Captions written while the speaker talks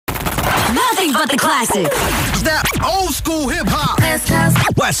Nothing but the classic. It's that old school hip hop.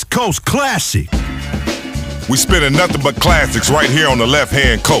 West Coast classic. We spinning nothing but classics right here on the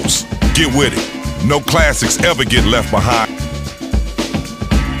left-hand coast. Get with it. No classics ever get left behind.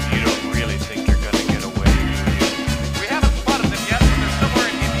 You don't really think you're gonna get away, do you? We haven't spotted them yet, but they're somewhere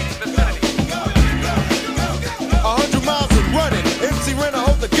in the immediate vicinity. 100 miles and running. MC Renner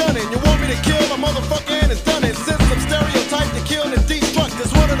hold the gun in. You want me to kill my motherfucker and it's done it. Since some stereotypes to kill and destruct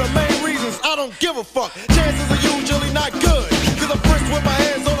is one of the main reasons I don't give a fuck. Chances are usually not good, cause I'm first with my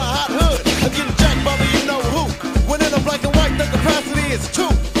hands on a hot hood. I'm getting jacked by the you know who. When in a black and white, the capacity is 2.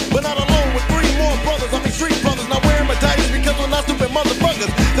 But not alone with 3 more brothers. I mean street brothers. Not wearing medallions because we're not stupid motherfuckers.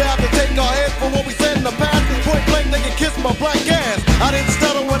 They have to take our heads for what we said in the past. Point blank, they can kiss my black ass. I didn't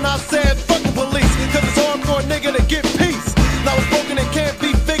stutter when I said fuck the police, cause it's hard for a nigga to get peace. Now it's broken, it can't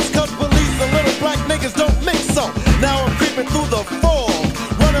be fixed, cause police and little black niggas don't mix so. Now I'm creeping through the fog,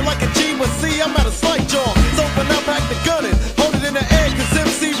 running like a G, but see, I'm at a slight jog. So for now, back to gunning, hold it in the air, cause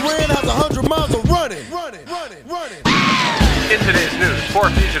MC Ren has 100 miles of running. In today's news, 4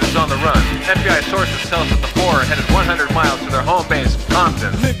 fugitives on the run. FBI sources tell us that the 4 are headed 100 miles to their home base,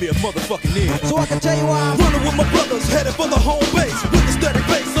 Compton. Lend me a motherfucking ear, so I can tell you why I'm running with my brothers, headed for the home base. With a steady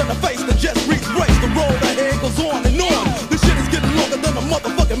face on the face that just reach race. The road ahead goes on and on. This shit is getting longer than a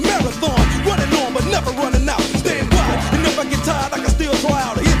motherfucking marathon. Running on, but never running out. Stand by, and if I get tired, I can still try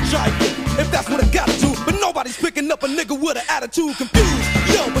out a hitchhiking. If that's what I gotta do, but nobody's picking up a nigga with an attitude confused.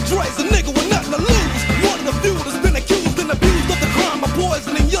 Yo, but Dre's a nigga with nothing to lose. One of the few that's been accused and abused of the crime of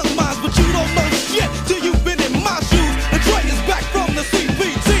poisoning young minds, but you don't know shit till you've been in my shoes. And Dre is back from the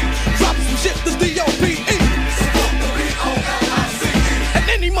CPT, dropping some shit that's D.O.C. And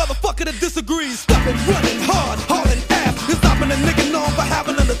any motherfucker that disagrees, stop it running hard, hauling ass. It's stopping a nigga known for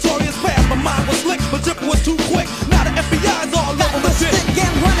having a notorious past. My mind was slick, but drip was too quick. Now the FBI's all over the shit. Again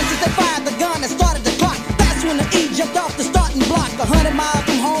running since they fired the gun and started the clock. That's when the E jumped off the starting block. 100 miles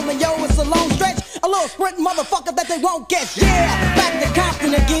from home and yo, it's a long stretch. A little sprint motherfucker that they won't catch. Yeah, back to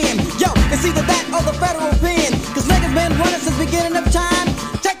Compton again. Yo, it's either that or the federal pen. Cause niggas been running since beginning of time.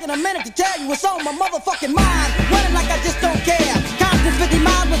 Taking a minute to tell you what's on my motherfucking mind. Running like I just don't care. Compton 50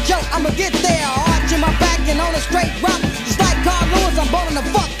 miles, but yo, I'ma get there. Arching my back and on a straight route. Just like Carl Lewis, I'm bowling the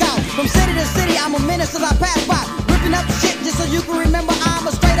fuck out. From city to city, I'm a menace as I pass by. Ripping up shit just so you can remember I'm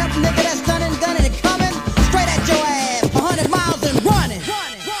a straight up nigga that's stunning, gunning and coming straight at your ass. 100 miles and running.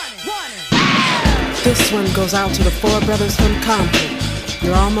 This one goes out to the 4 brothers from Compton.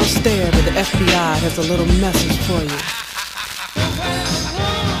 You're almost there, but the FBI has a little message for you.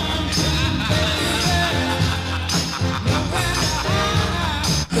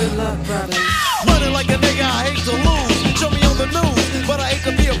 Good luck, brothers. Running like a nigga I hate to lose. Show me on the news, but I hate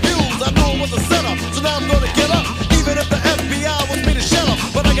to be abused. I know it was a setup, so now I'm gonna get up. Even if the FBI wants me to shut up,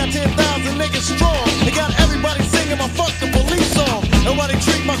 but I got 10,000 niggas strong. They got everybody singing my fuck the police song. And why they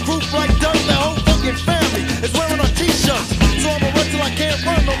treat my group like dirt, their whole fucking family is wearing our t-shirts. So I'ma run till I can't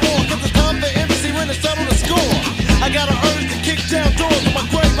run no more, cause it's time for MC Ren to settle the score. I got an urge to kick down doors in my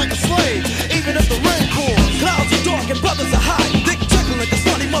grave like a slave, even if the rain pours. Clouds are dark and brothers are high. Dick tickling, cause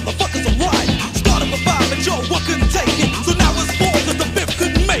funny motherfuckers are right. Started with 5 and Joe, I couldn't take it. So now it's 4 cause the 5th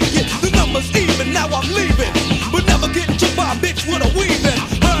couldn't make it. The number's even, now I'm leaving. But never getting took by a bitch with a weaving.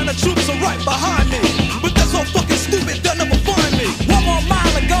 Her and the troops are right behind me. But they're so fucking stupid, they'll never find me. One more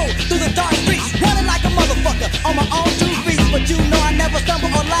mile to go through the dark streets. Running like a motherfucker on my own 2 feet. But you know I never stumble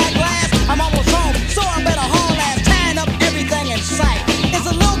or lag last. I'm almost home, so I better haul ass. Tying up everything in sight. It's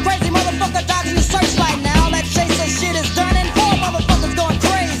a little crazy motherfucker dodging the searchlight now. That chaser shit is done and 4 motherfuckers going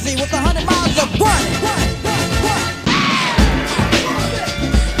crazy with 100 miles of running.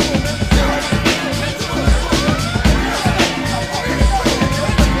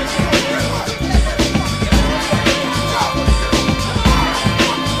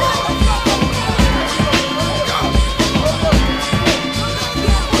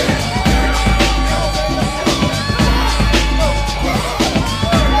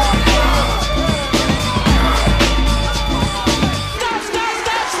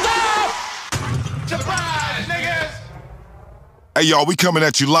 Hey y'all, we coming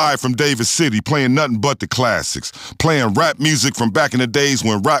at you live from Davis City, playing nothing but the classics. Playing rap music from back in the days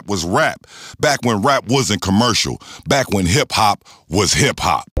when rap was rap. Back when rap wasn't commercial. Back when hip-hop was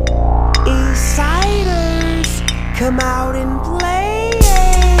hip-hop. Eastsiders, come out and play.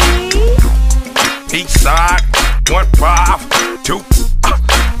 Eastside, 1 5 2 1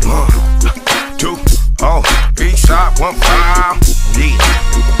 2 oh, Eastside 1 5 yeah.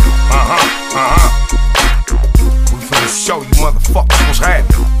 We finna show you motherfuckers what's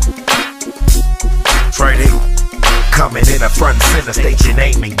happening. Friday, coming in a front and center, state your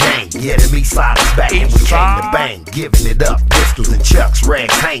name Basement gang, yeah, them east side is back and we came to bang. Giving it up, pistols and chucks,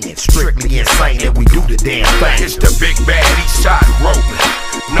 rags hanging. Strictly insane and we do the damn thing. It's the big bad east side rolling.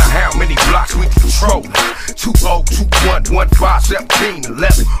 Now how many blocks we control? 2021, 15, 17,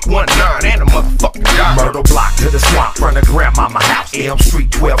 11, 19, and a motherfucking dime. Myrtle block to the swamp, front of grandmama house. Elm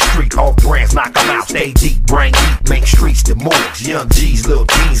Street, 12th Street, off brands, knock them out. Stay deep, brain deep, make streets the morgues. Young G's, little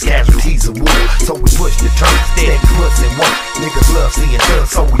teens, casualties of war. So we push the turf, steady puts in work. Niggas love seeing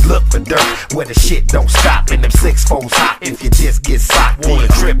thugs, so we look for dirt. Where the shit don't stop and them 6-4s hot. If you just get socked, on a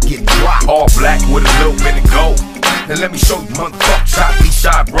trip, get dropped. All black with a little bit of gold. And let me show you motherfuckers how east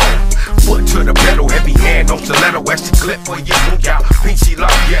side roll. Foot to the pedal, heavy hand on stiletto. Extra clip for your move out, PC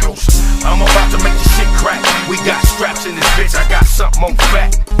like ghettos. I'm about to make the shit crack. We got straps in this bitch, I got something on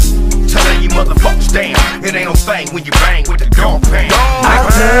fat. Telling you motherfuckers, damn, it ain't no thing when you bang with the dog pan. I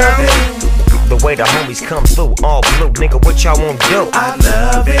love it. The way the homies come through, all blue, nigga, what y'all wanna do? I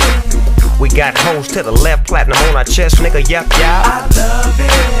love it. We got hoes to the left, platinum on our chest, nigga, yup, yup. I love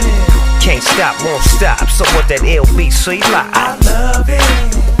it. Can't stop, won't stop, so what that LBC like? I love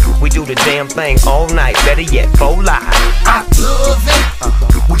it. We do the damn thing all night, better yet, for live. I love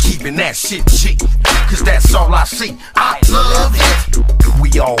it. We keepin' that shit G, cause that's all I see. I love it. We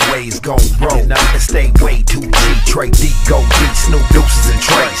always gon' roll and stay way too G. Trey D, go D, Snoop Deuces and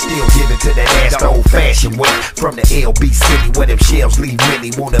Trey. Still giving to that ass the old fashioned way. From the LB city where them shells leave many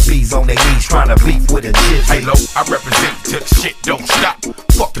wannabes on their knees trying to beef with a jizz. Hey lo, I represent till the shit don't stop.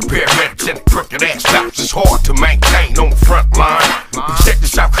 Fuck the paramedics and the crooked ass cops. It's hard to maintain on the front line. Check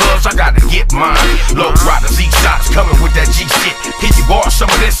this out, cuz I gotta get mine. Low riders, east siders coming with that G shit. Can you borrow some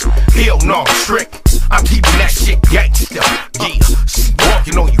of this? Hell no, trick. I'm keeping that shit gangsta. Yeah,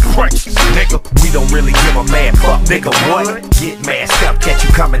 walking on you pranksters, nigga. We don't really give a man fuck, nigga, what? Get masked up, catch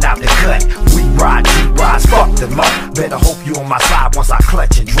you coming out the cut. We ride, G-Rides, fuck the law. Better hope you on my side once I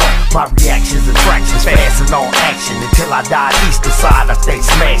clutch and draw. My reactions and fractions, fast and all action. Until I die east side, I stay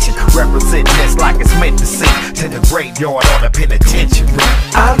smashing. Representing this like it's meant to see. To the graveyard or the penitentiary.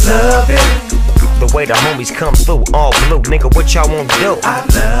 I love it. The way the homies come through, all blue, nigga, what y'all wanna do? I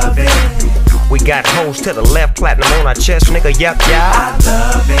love it. We got hoes to the left, platinum on our chest, nigga, yup, yup. I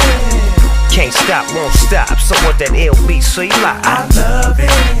love it. Can't stop, won't stop, so what that LBC like? I love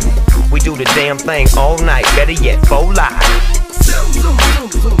it. We do the damn thing all night, better yet, for live.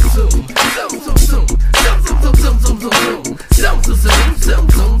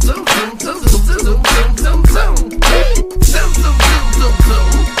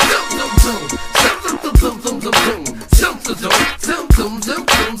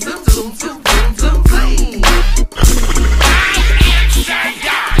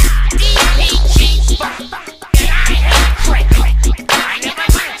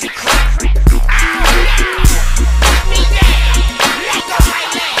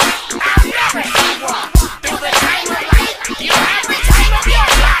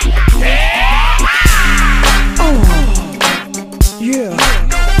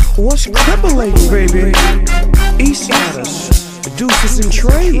 What's crippling, baby? Eastsiders, deuces and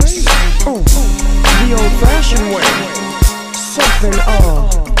trays. The old-fashioned way. Something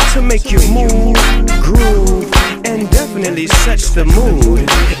to make you move, groove, and definitely sets the mood.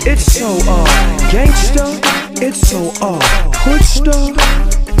 It's so gangsta. It's so hood stuff.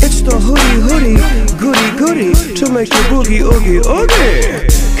 It's the hoodie, goody to make you boogie, oogie.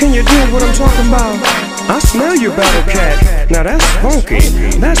 Can you dig what I'm talking about? I smell you, Battle Cat. Now that's funky.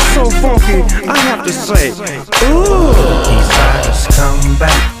 That's so funky, I have to say, ooh. Eastsiders come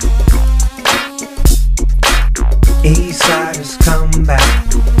back. Eastsiders come back.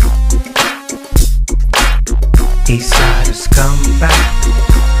 Eastsiders come back.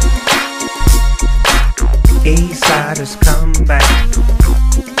 Eastsiders come back.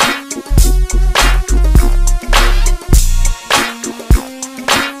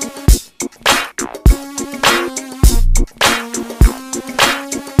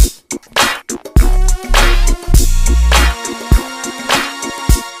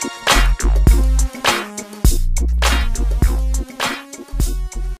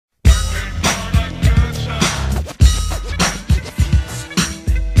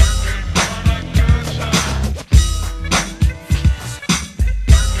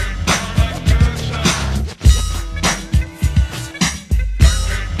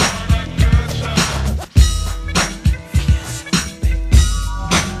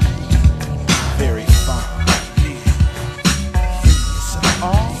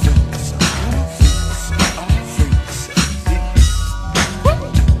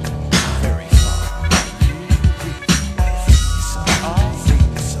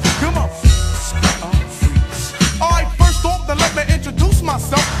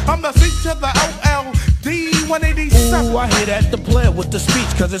 I'm the C to the O-L-D 187. Ooh, I hear that the player with the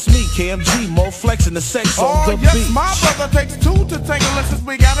speech, cause it's me, KMG, Mo flexing the sex on the yes, beach. My brother takes two to tangle, and since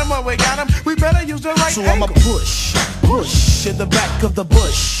we got him, we better use the right So angle. I'ma push in the back of the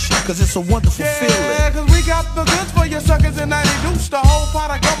bush, cause it's a wonderful feeling. Yeah, cause we got the goods for you suckers, and I reduce the whole pot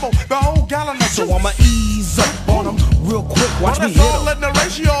of gumbo, the whole gallon of So juice. I'ma ease up on them real quick, watch me hit That's all them. in the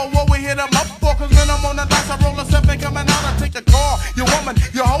ratio of what we hit them up for, cause when I'm on the dice, I roll a 7 coming out, I take your car, your woman,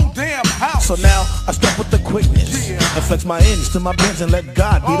 your whole damn house. So now I step with the quickness and flex my ends to my bends and let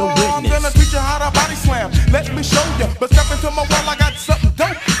God be the witness. I'm gonna teach you how to body slam. Let me show you, but step into my wall, I got something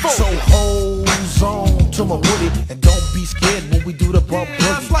dope for So hold on to my woody and don't be scared when we do the bump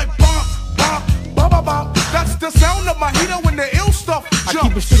boogie. It's like bump, bump, bump, bump, bump. That's the sound of my heater when the ill stuff jumps. I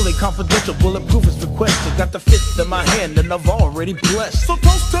keep it strictly confidential, bulletproof is requested. Got the fifth in my hand and I've already blessed. So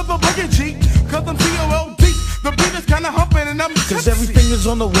toast to the boogie G, cause I'm C-O-L-D. The beat is kinda humping and I'm Cause everything is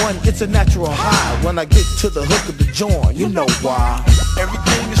on the one, it's a natural high. When I get to the hook of the joint, you know why.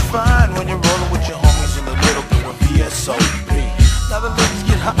 Everything is fine when you're rolling with your homies in a little bit of VSOP. Now the ladies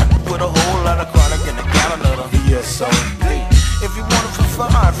get hot with a whole lot of chronic and a gallon of the VSOP. If you want it for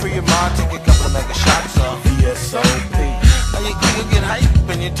fun, free your mind, take a couple of mega shots of VSOP. Now your ego get hype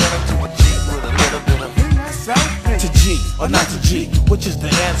and you turn into a G with a little bit of VSOP. To G or not to G, which is the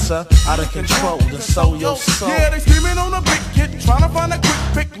answer? Out of control, then so your soul. Yeah, they screaming on a big hit, trying to find a quick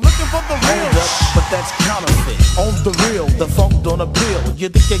pick, looking for the real. Hold up, but that's counterfeit. On the real, the funk don't appeal. You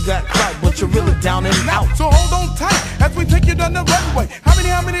think you got clout, but you're really down and out. So hold on tight as we take you down the runway. How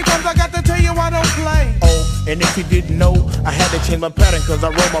many times I got to tell you I don't play? Oh, and if you didn't know, I had to change my pattern cause I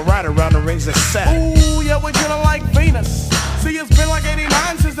roll my ride around the rings of Saturn. Ooh, yeah, we're chillin' like Venus. See, it's been like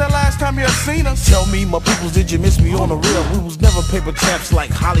 89 since the last time you seen us. Tell me, my peoples, did you miss me on the real? We was never paper champs like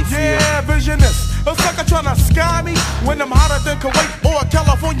Hollyfield. Yeah, visionist. A sucker tryna sky me when I'm hotter than Kuwait or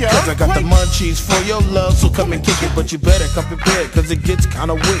California. Cause I got the munchies for your love, so come and kick it. But you better come prepared, cause it gets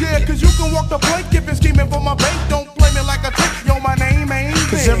kinda wicked. Yeah, cause you can walk the plank if you're scheming for my bank. Don't play me like a trick, yo, my name ain't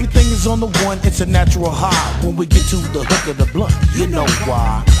Cause big. everything is on the one, it's a natural high. When we get to the hook of the blunt, you know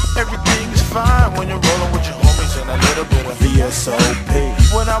why. Everything is fine when you're rolling with your homies and a little bit of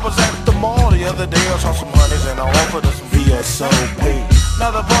VSOP. When I was at the mall the other day, I saw some honeys and I offered her some VSOP.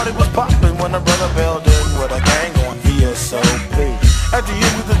 Now the party was popping when the brother bailed in with a gang on VSOP. After you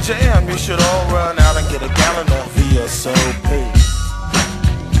do the jam, you should all run out and get a gallon of VSOP.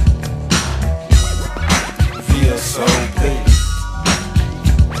 VSOP.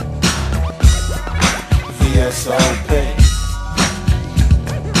 VSOP.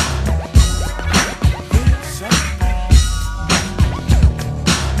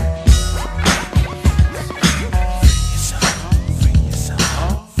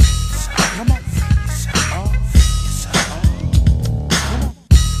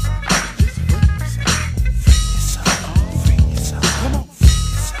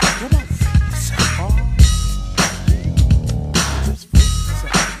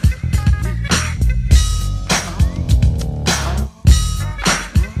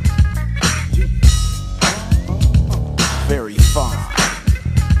 Very fine.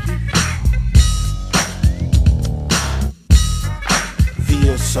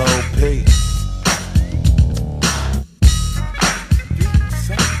 VSOP.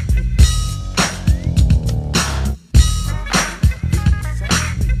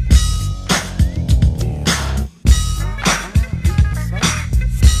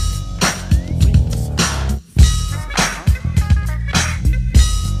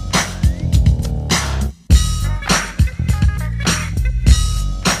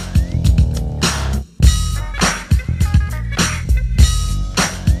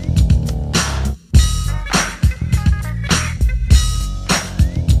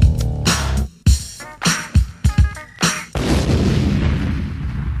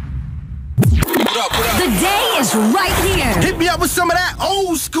 The day is right here. Hit me up with some of that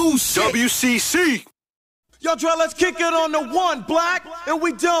old school shit. WCC. Yo, Dre, let's kick it on the one, black, and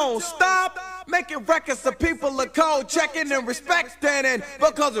we don't stop. Making records the people are cold, checking and respecting, and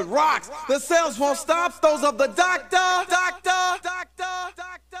because it rocks, the sales won't stop. Those of the doctor.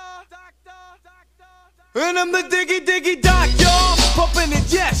 And I'm the diggy doc, y'all. Pumping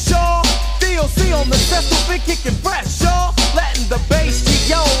it, yes, y'all. D.O.C on the set, so big kicking fresh, y'all. Letting the bass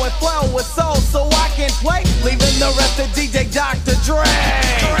G.O. and flow with soul so I can play. Leaving the rest of DJ Dr. Dre.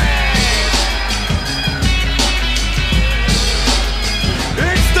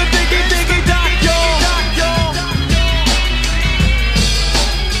 It's the diggy doc, y'all.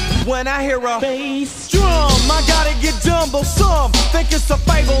 When I hear a bass drum, I gotta get dumb, though some think it's a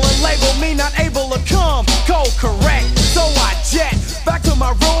fable and label me not able to come. Go correct, so I jet back to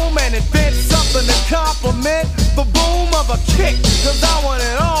my room and invent something to compliment the boom of a kick. Cause I want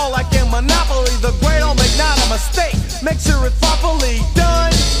it all like in Monopoly. The great don't make not a mistake. Make sure it's properly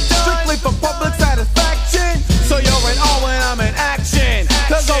done. Strictly for public satisfaction. So you're in all when I'm in action.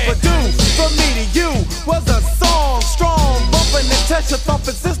 Cause overdue for me to you was a song strong. Bumping the test your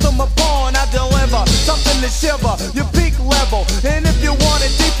thumping system upon. I deliver something to shiver your peak level. And if you want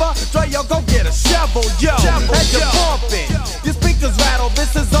it deeper, try yo, go get a shovel, yo. As you're pumping, your speakers rattle.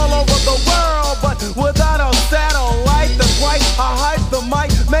 This is all over the world, but without a satellite, that's right. I hype the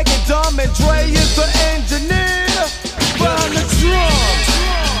mic, make it dumb, and Dre is the engineer behind the drums.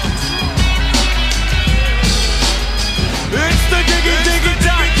 It's the diggy diggy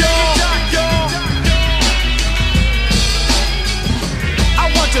doc, y'all.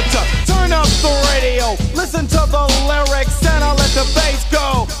 I want you to turn up the radio, listen to the lyrics, and I'll let the bass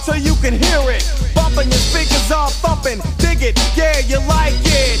go so you can hear it. Bumping your speakers all thumping, dig it, yeah, you like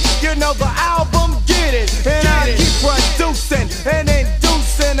it. You know the album, get it. And I keep producing and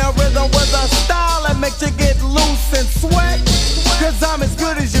inducing a rhythm with a style that makes you get loose and sweat. Cause I'm as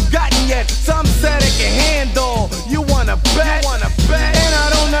good as you've gotten yet. Some said it can handle. You wanna bet? And I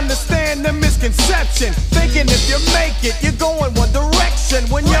don't understand the misconception. Thinking if you make it, you're going one direction.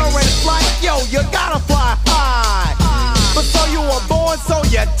 When you're in flight, yo, you gotta fly high. But so you were born, so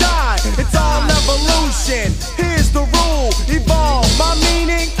you die. It's all evolution. Here's the rule: evolve my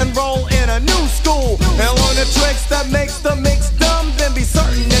meaning and roll in a new school. And learn the tricks that makes the mix dumb. Then be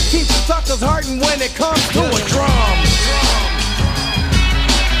certain to keep suckers hurting when it comes to a drum.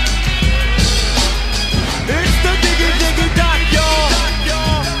 It's the diggy diggy doc, y'all.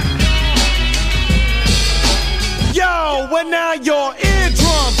 Yo, well now your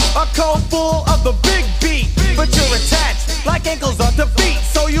eardrums are cold full of the big beat, but you're attached like ankles on the beat,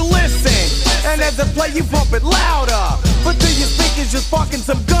 so you listen. And as it play, you bump it louder. But to your speakers, you're sparking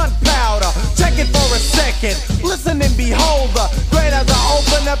some gunpowder. Check it for a second, listen and behold the great as I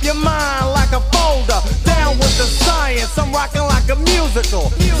open up your mind like a folder. Down with the science, I'm rocking like a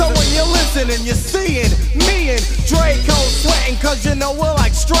musical. So when you're listening, you're seeing me and Draco sweating, cause you know we're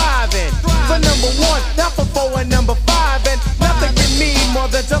like striving for number one, not for 4 and number 5. And nothing can mean more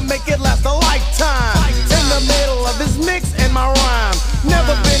than to make it last a lifetime. In the middle of this mix and my rhyme,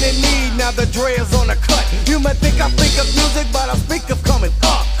 never been in need, now the Dre is on the cut. You might think I think of music, but I speak of coming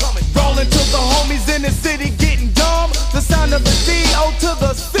up. Rolling to the homies in the city getting dumb. The sound of the D.O. to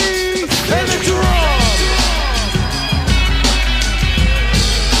the C and the drum.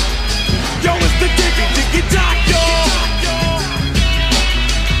 Yo, it's the diggy diggy doc, y'all.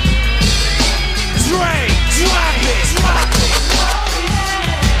 Dre, drop it.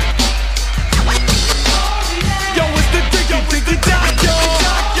 Yo, it's the diggy diggy doc, y'all.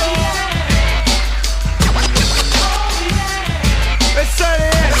 It's a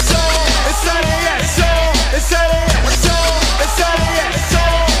yes, so. It's a yes, so. It's a yes, so. It's a yes, so.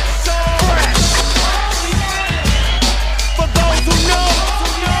 Fresh. For those who know.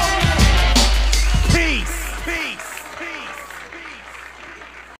 Peace.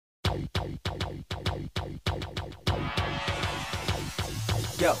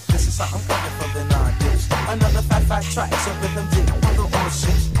 Yo, this is something coming from the non-deuce. Another fat track, so rhythm deep on the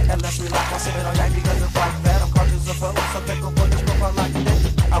ocean. And let's relax while sipping on yak because it's like that. I'm cautious of foes, so pick up on this profile like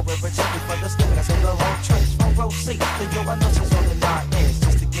this. I will reject it for the skin, I say the whole trench. From row C to yo, I know she's on the 9 ends.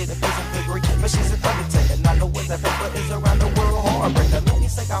 Just to get a piece of degree, but she's an undertaker. Not know where that paper is around the world. Heartbreaker, let me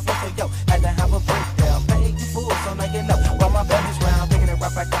say I for yo. Had to have a breakdown, paying you fools, so now you know. While my belly's round, picking it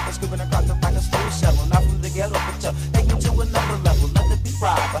right back up and scooping across the like a smooth shovel. Not from the ghetto, but yo, take you to another level. Let it be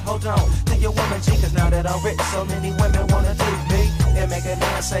right, but hold on to your woman G, cause now that I'm rich, so many women wanna do me. And make a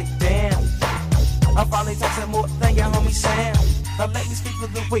man say, damn, I'm finally texting more than your homie Sam. Now let me speak for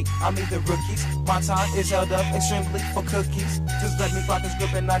the week, I mean the rookies. My time is held up extremely for cookies. Just let me rock this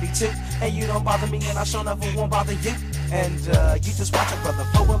grip in 92. And you don't bother me and I sure never won't bother you. And you just watch a brother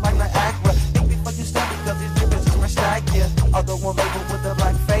flowing like Niagara. Think before you step because these ribbons is rich stack, yeah. Although one label with the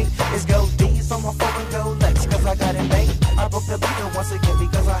black fade is gold D's on my phone and gold Lex, cause I got it made. I broke the leader once again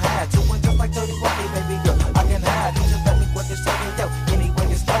because I had to. And just like 30 Rocky, baby girl, I can hide. You just let me work this talking, yo. Anyway,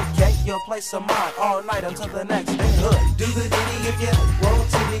 it's okay. You'll play some mine all night until the next day. Do the ditty if you want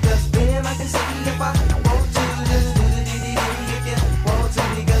to, because then I can see if I want to. Just do the ditty if you want to,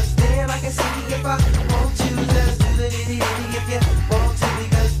 because then I can see if I want to. Just do the ditty if you want to,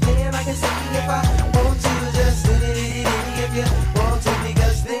 because then I can see if I want to. Just do the ditty if you want to,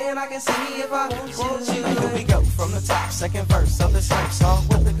 because then I I can see if I want you. Here we go from the top, second verse of the same song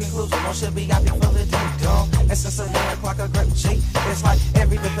with the conclusion. No should be happy for the ding dong. And since a day o'clock a great G, it's like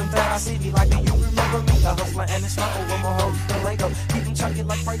every rhythm that I see be like, do you remember me? A hustler and it's not over my hoes, the Lego. Keeping chunky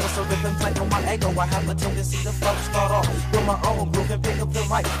like Prego, so rhythm play on my ego. I have a tendency to flow, start off with my own groove and pick up the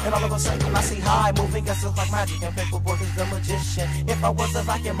mic. And all of a sudden I see high moving, guess it's like magic. And paperwork is the magician. If I was a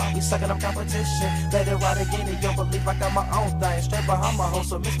vacuum, I'd be sucking up competition. Let it ride again and you'll believe I got my own thing. Straight behind my hole,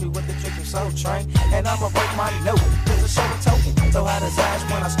 so miss me with the trick of Soul Train. And I'ma break my note, cause the show a token. So how does Ash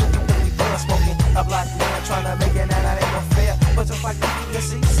when I stoop and we blood smoking? A black man trying to make it, and that ain't no fair. But just like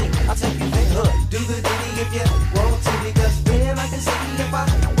D.O.C, I take you big hood. Do the ditty if you want to, because then I can see if I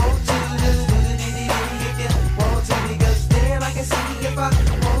want to. Just do the ditty if you want to, because then I can see if I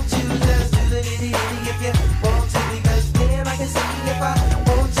want to. Just do the ditty if you want to, because then I can see if I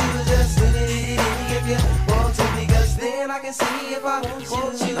want to. Just do the ditty if you want to, because then I can see if I want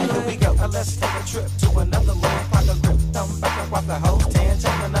to. Here we go, let's take a trip to another land. Clock a grip, thumb back and watch the whole tan,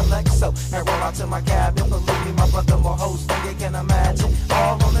 jumping a Lexo and roll out to my cabin. Believe me, my brother more host than you can imagine.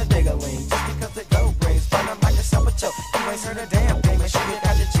 All on the digger-ling, just because the go brings burn up like a summer choke. You ain't heard a damn thing, make sure you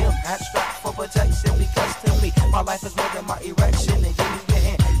got the gym hat strapped for protection, because to me, my life is more than my erection. And give me your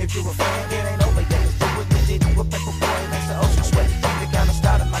hand, if you a fan, it ain't over yet. Do what you did, you a paper boy, next to ocean sweat. Keep the kind of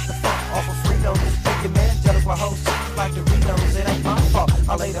starting like the funk off of Frito. Make your man jealous while hoes like Doritos. It ain't my fault,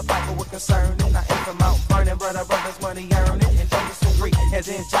 I laid a Bible with concern, and I ain't from out burning. Brothers money earning, and don't disagree. As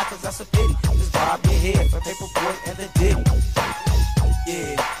in jockers, that's a pity. Just bob your head for paper boy and the ditty.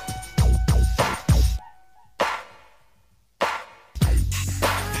 Yeah.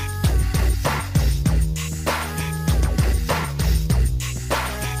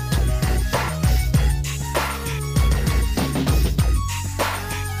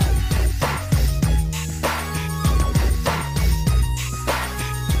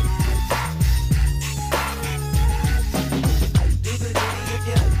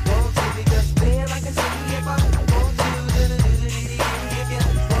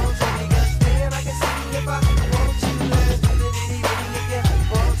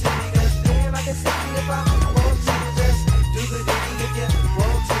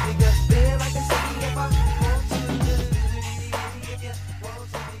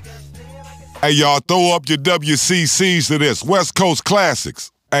 Hey, y'all, throw up your WCCs to this. West Coast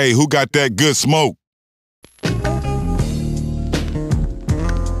Classics. Hey, who got that good smoke?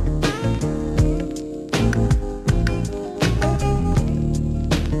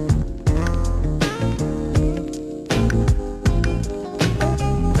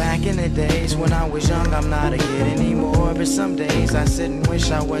 Back in the days when I was young, I'm not a kid anymore. But some days I sit and wish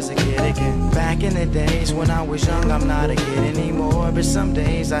I was a kid again. Back in the days when I was young, I'm not a kid anymore. But some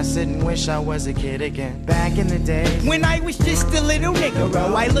days I sit and wish I was a kid again. Back in the days when I was just a little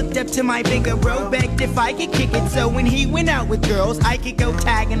nigga-ro, I looked up to my bigger bro, begged if I could kick it. So when he went out with girls, I could go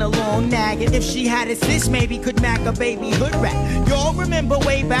tagging along, nagging. If she had a sis, maybe could mac a baby hood rat. Y'all remember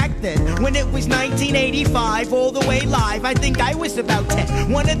way back then, when it was 1985, all the way live, I think I was about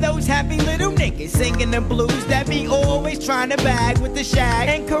 10. One of those happy little niggas singing the blues that be always trying to bag with the shag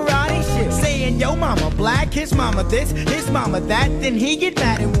and karate shit. Saying, yo mama black, his mama this, his mama that. Then he get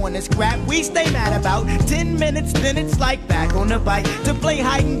mad and wanna scrap. We stay mad about 10 minutes, then it's like back on the bike to play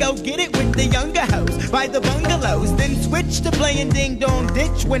hide and go get it with the younger hoes by the bungalows. Then switch to playing ding dong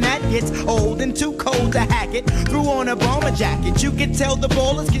ditch when that gets old and too cold to hack it. Threw on a bomber jacket, you could tell the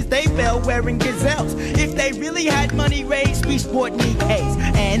ballers cause they fell wearing gazelles. If they really had money raised, we sport Nikes.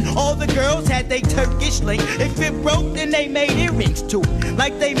 And all the girls had they Turkish link. If it broke, then they made earrings to it,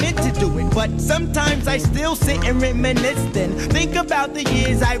 like they meant to do it. But sometimes I still sit and reminisce, then think about the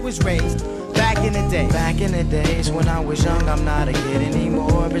years I was raised. Back in the day. Back in the days when I was young, I'm not a kid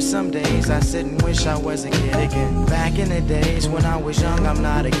anymore. But some days I sit and wish I was a kid again. Back in the days when I was young, I'm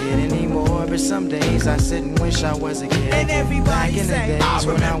not a kid anymore. But some days I sit and wish I was a kid. And everybody say, I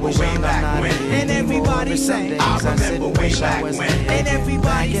remember way back when. And everybody say, I remember way back when. And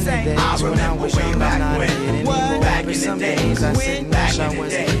everybody say, I remember way back when. What? But some days I sit and wish I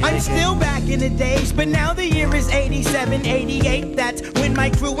was a kid. I'm still back in the days, but now the year is 87, 88. That's when my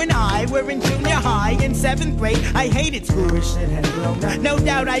crew and I were in junior high in 7th grade. I hated school, shit had blown up. No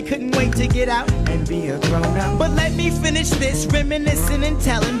doubt I couldn't wait to get out and be a grown-up. But let me finish this, reminiscing and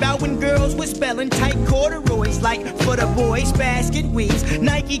telling about when girls were spelling tight corduroys like for the boys, basket weaves,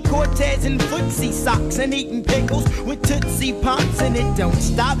 Nike Cortez and footsie socks, and eating pickles with Tootsie Pops, and it don't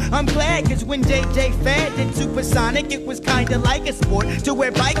stop. I'm glad cause when JJ Fad did Supersonic like it was kinda like a sport to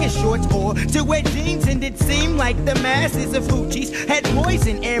wear biker shorts or to wear jeans, and it seemed like the masses of hoochies had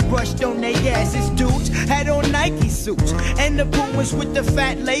poison airbrushed on their asses. Dudes had on Nike suits and the Pumas with the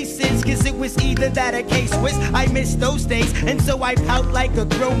fat laces, cause it was either that or K-Swiss. I missed those days, and so I pout like a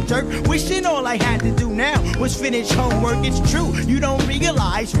grown Turk, wishing all I had to do now was finish homework. It's true, you don't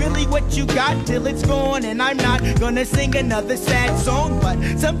realize really what you got till it's gone, and I'm not gonna sing another sad song, but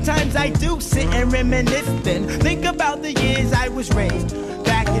sometimes I do sit and reminisce, then think about the years I was raised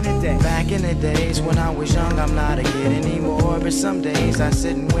back in the day. Back in the days when I was young, I'm not a kid anymore, but some days I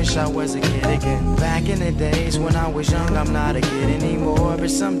sit and wish I was a kid again. Back in the days when I was young, I'm not a kid anymore, but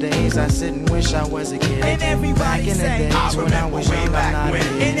some days I sit and wish I was a kid again. And everybody back in the say, days when I was young, I'm not a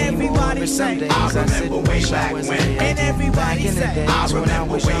kid and everybody anymore, but some say, days I sit and wish I was a kid again. And everybody back in the say, days when I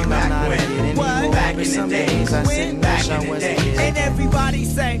was young, I'm not a kid anymore, but some days I sit and wish I was a kid. And everybody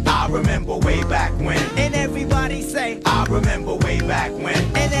say, I remember way back when. And everybody say, I remember way back when.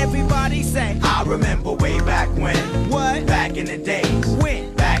 And everybody say, I remember way back when. What? Back in the days.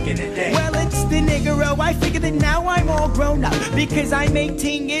 When? Back in the day. Well, it's the niggero. I figured that now I'm all grown up because I'm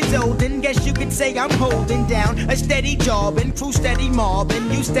 18 years old, and guess you could say I'm holding down a steady job and crew steady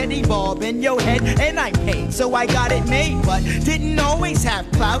mobbing, you steady bobbing your head, and I'm paid, so I got it made, but didn't always have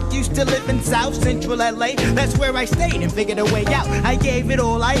clout. Used to live in South Central LA, that's where I stayed and figured a way out. I gave it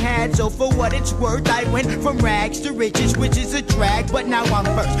all I had, so for what it's worth, I went from rags to riches, which is a drag, but now I'm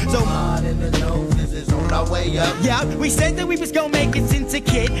first. So God in the noses is on our way up. Yeah, we said that we was gonna make it since a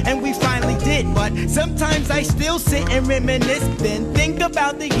kid, and we finally did, but sometimes I still sit and reminisce, then think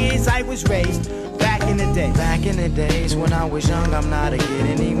about the years I was raised back in the day. Back in the days when I was young, I'm not a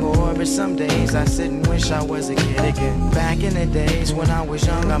kid anymore, but some days I sit and wish I was a kid again. Back in the days when I was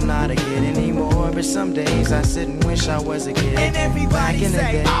young, I'm not a kid anymore, but some days I sit and wish I was a kid. And everybody back in the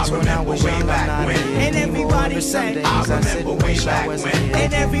say, days when I was young, I'm not a kid and anymore, everybody but some say, days I sit and wish I was a kid.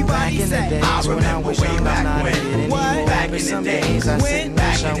 And everybody back in say, the days when I was young, I'm not a kid anymore, but some days I sit and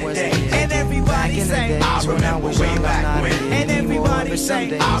wish I was a kid. And everybody say, when I was young, I'm not a kid and everybody some say,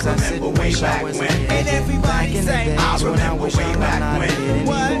 days I sit and wish I was a kid. And everybody say, when I was young, I'm not a kid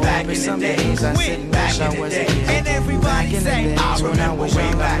anymore, but some days I sit and wish I was a kid. And everybody say, when I was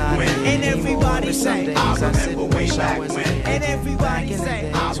young, I'm not a kid and everybody but some say, days I sit and wish I was a kid. and everybody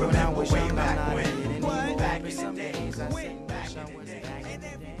say, when I was young, I'm not a kid anymore, but some days I sit and wish I was a kid.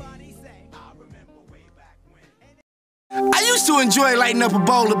 I used to enjoy lighting up a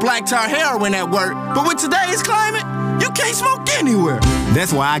bowl of black tar heroin at work, but with today's climate, you can't smoke anywhere.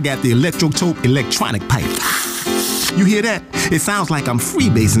 That's why I got the Electrotope electronic pipe. You hear that? It sounds like I'm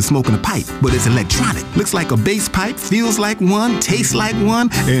freebasing smoking a pipe, but it's electronic. Looks like a bass pipe, feels like one, tastes like one,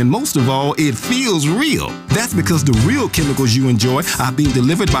 and most of all, it feels real. That's because the real chemicals you enjoy are being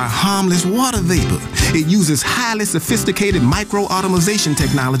delivered by harmless water vapor. It uses highly sophisticated micro-atomization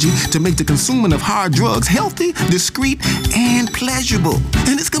technology to make the consuming of hard drugs healthy, discreet, and pleasurable.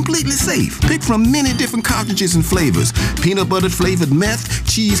 And it's completely safe. Pick from many different cartridges and flavors. Peanut butter flavored meth,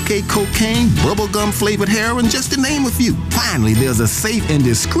 cheesecake cocaine, bubblegum flavored heroin, just to name a few. Finally, there's a safe and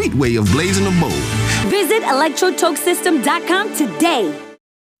discreet way of blazing a bowl. Visit electrotokesystem.com today.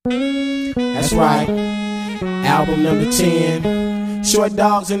 That's right. Album number 10. Short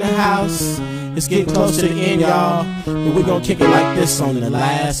Dogs in the house. It's getting close to the end, y'all. And we're gonna kick it like this on the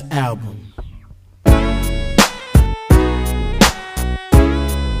last album.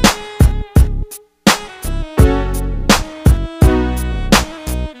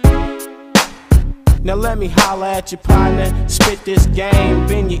 Now let me holla at your partner, spit this game,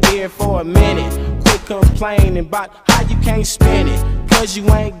 bend your ear for a minute. Quit complaining about how you can't spin it, cause you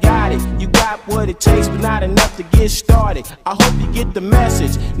ain't got it. You got what it takes, but not enough to get started. I hope you get the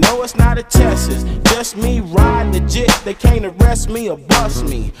message. No, it's not a test, it's just me riding legit. They can't arrest me or bust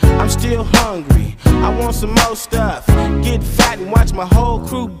me. I'm still hungry, I want some more stuff. Get fat and watch my whole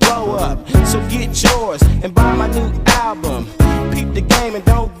crew blow up. So get yours and buy my new album. Peep the game and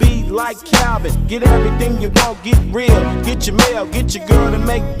don't be like Calvin. Get everything you want, get real. Get your mail, get your girl to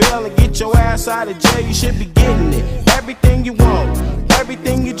make bail, and get your ass out of jail. You should be getting it. Everything you want,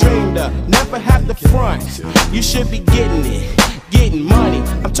 everything you dreamed of. Never have to front. You should be getting it. Getting money.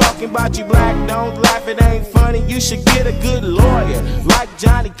 I'm talking about you black, don't laugh, it ain't funny. You should get a good lawyer, like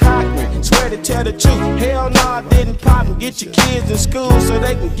Johnny Cochran. Swear to tell the truth, hell no, I didn't pop and get your kids in school so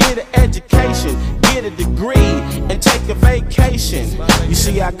they can get an education, get a degree, and take a vacation. You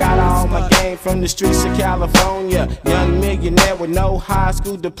See, I got all my game from the streets of California. Young millionaire with no high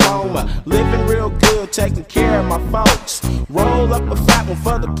school diploma. Living real good, taking care of my folks. Roll up a fat one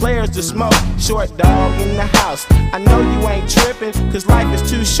for the players to smoke. Short dog in the house. I know you ain't tripping, cause life is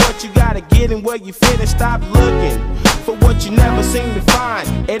too short. You gotta get in where you fit and stop looking for what you never seem to find.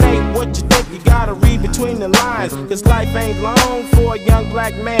 It ain't what you think, you gotta read between the lines. Cause life ain't long for a young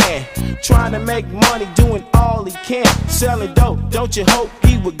black man trying to make money, doing all he can. Selling dope, don't you hope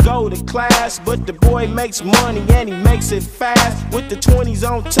he would go to class? But the boy makes money and he makes it fast. With the 20s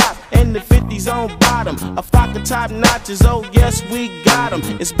on top and the 50s on bottom. A flock of top notches, oh yes we got them.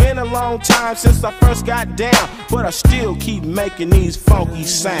 It's been a long time since I first got down, but I still keep making these funky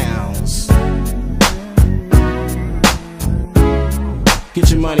sounds. Get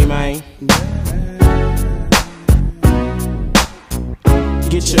your money, man.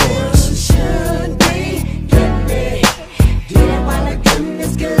 Get yours. You should be getting it. Get it while the getting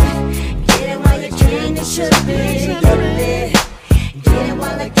is good. Get it while you can. You should be getting it. Get it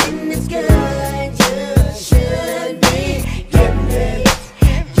while the getting is good. You should be getting it.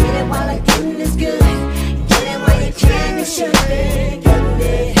 Get it while the getting is good. Get it while you can. You should be getting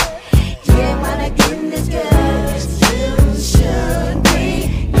it. Get it while the getting is good. You should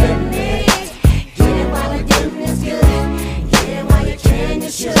be getting it. Get it while the getting is good.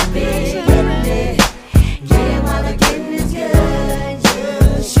 You should be getting it. Get it while the getting is good.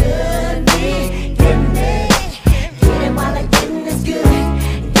 You should be getting it. Get it while the getting is good.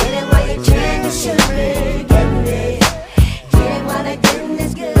 Get it while you can. You should be getting it. Get it while the getting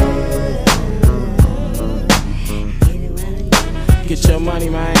is good. Get your money,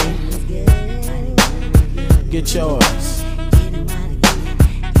 man. Get yours.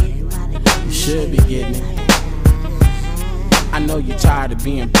 You should be getting it. I know you're tired of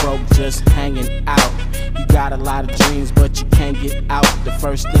being broke, just hanging out. You got a lot of dreams, but you can't get out. The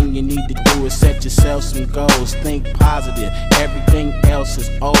first thing you need to do is set yourself some goals. Think positive, everything else is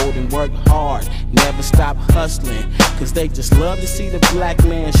old. And work hard, never stop hustling. Cause they just love to see the black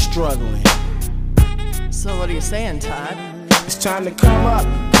man struggling. So what are you saying, Todd? It's time to come up,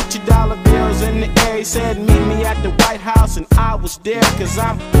 put your dollar bills in the air. He said meet me at the White House, and I was there. Cause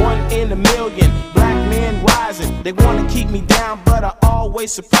I'm 1 in a million, black men rising. They wanna keep me down, but I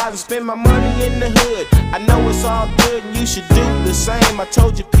always surprise and spend my money in the hood. I know it's all good and you should do the same. I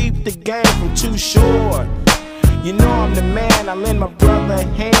told you peep the game from Too Short. You know I'm the man, I lend my brother a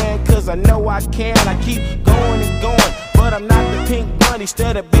hand, cause I know I can. I keep going and going, but I'm not the pink bunny.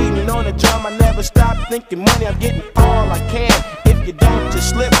 Instead of beating on the drum, I never stop thinking money. I'm getting all I can, if you don't just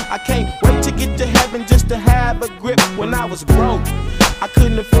slip. I can't wait to get to heaven just to have a grip. When I was broke, I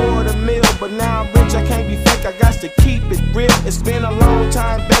couldn't afford a meal, but now I'm rich, I can't be fake, I got to keep it real. It's been a long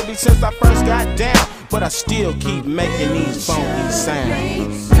time, baby, since I first got down, but I still keep making these funky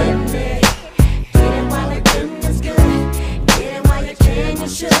sounds. You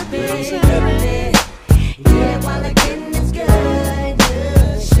should be getting it. Get it while the getting is good.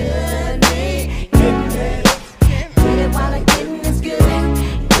 You should be getting it. Get it while the getting is good.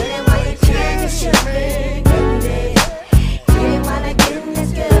 Get it while you can. You should be getting it. Get it while the getting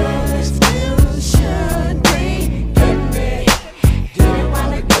is good. You should be getting it. Get it while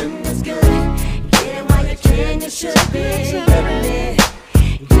the getting is good. Get it while you can. You should be getting it.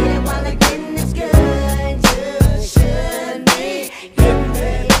 Get it while the getting is good. You should be getting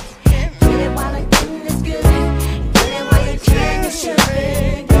it.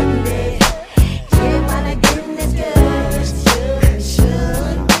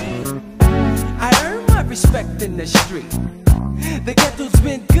 Respect in the street. The ghetto's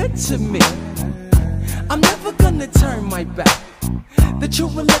been good to me. I'm never gonna turn my back. The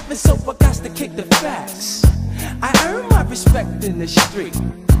truth will live, so I got to kick the facts. I earn my respect in the street.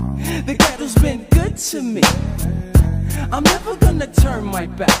 The ghetto's been good to me. I'm never gonna turn my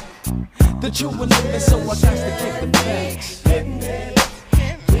back. The truth will live, so I got to kick the facts. Get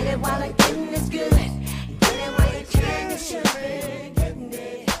it while the getting is good. Get it while you can. You should be getting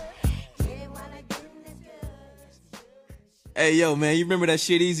it. Hey yo, man, you remember that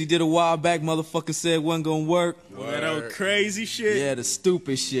shit Eazy did a while back? Motherfucker said wasn't gonna work. Word. That was crazy shit. Yeah, the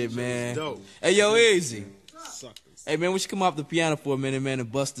stupid shit, man. Dope. Hey yo, Eazy. Suckers. Hey man, we should come off the piano for a minute, man,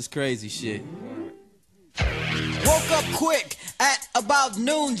 and bust this crazy shit. Woke up quick at about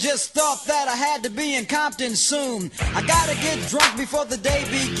noon. Just thought that I had to be in Compton soon. I gotta get drunk before the day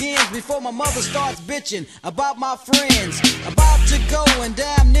begins, before my mother starts bitching about my friends. About to go and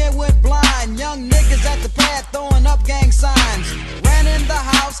damn near went blind. Young niggas at the pad throwing up gang signs. Ran in the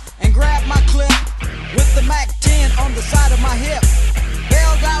house and grabbed my clip with the Mac 10 on the side of my hip.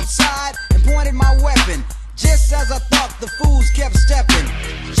 Bailed outside and pointed my weapon. Just as I thought, the fools kept stepping. stepping.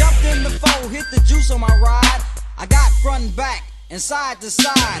 Jumped in the foe, hit the juice on my ride. I got front and back and side to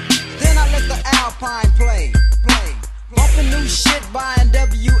side. Then I let the Alpine play. Bumping new shit by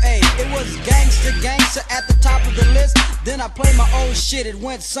N.W.A. It was Gangster at the top of the list. Then I played my old shit, it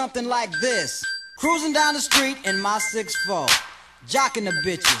went something like this. Cruising down the street in my 6'4", jocking the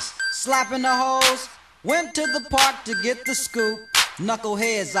bitches, slapping the hoes. Went to the park to get the scoop.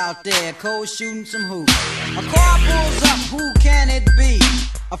 Knuckleheads out there, cold shooting some hoops. A car pulls up, who can it be?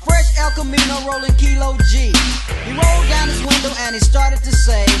 A fresh El Camino rolling Kilo G. He rolled down his window and he started to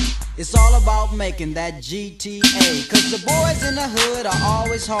say, it's all about making that GTA. Cause the boys in the hood are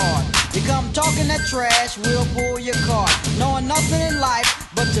always hard. You come talking that trash, we'll pull your card. Knowing nothing in life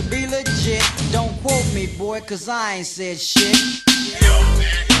but to be legit. Don't quote me, boy, cause I ain't said shit.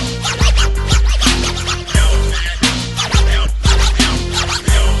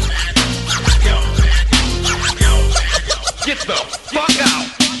 Get the fuck out!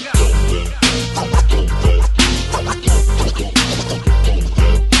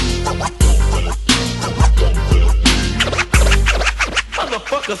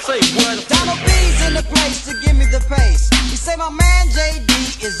 Motherfucker say what? Donald B's in the place to give me the pace. He say my man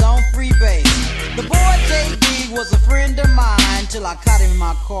JD is on free base. The boy JD was a friend of mine till I caught him in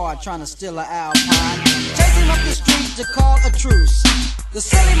my car trying to steal an Alpine. Chased him up the street to call a truce. The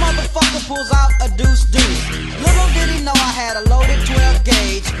silly motherfucker pulls out a deuce. Little did he know I had a loaded 12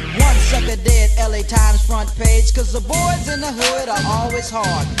 gauge. One sucker dead, LA Times front page. Cause the boys in the hood are always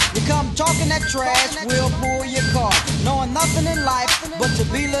hard. You come talking that trash, we'll pull your car. Knowing nothing in life but to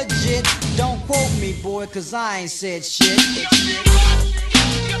be legit. Don't quote me, boy, cause I ain't said shit.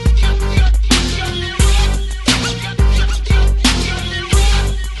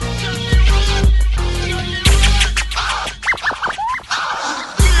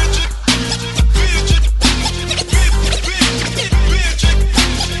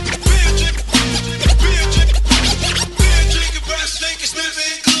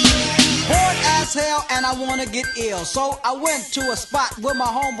 Hell and I wanna get ill, so I went to a spot where my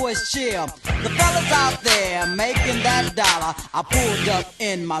homeboys chill. The fellas out there making that dollar. I pulled up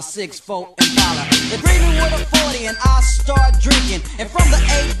in my 6'4" Impala. They greet me with a 40 and I start drinking. And from the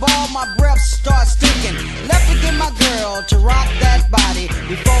 8-ball my breath starts stinking. Left to get my girl to rock that body.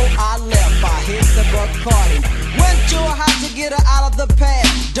 Before I left I hit the Bacardi. Went to her house to get her out of the pad.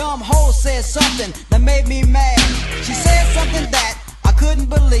 Dumb hoe said something that made me mad. She said something that I couldn't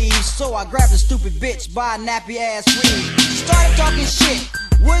believe, so I grabbed a stupid bitch by a nappy ass weave. Started talking shit,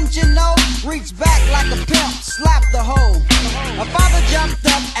 wouldn't you know? Reached back like a pimp, slapped the hoe. Her father jumped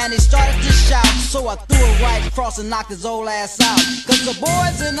up and he started to shout, so I threw her right across and knocked his old ass out. Cause the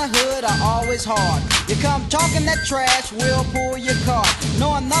boys in the hood are always hard. You come talking that trash, we'll pull your car.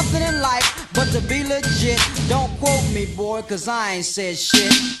 Knowing nothing in life but to be legit. Don't quote me, boy, cause I ain't said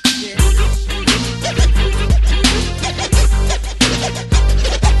shit.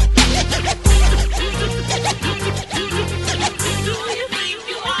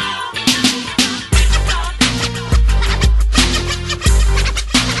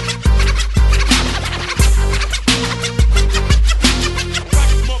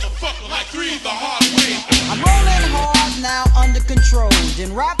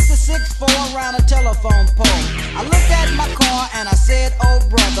 And wrapped the 6'4" around a telephone pole. I looked at my car and I said, oh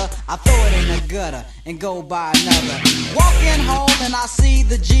brother, I throw it in the gutter and go buy another. Walking home and I see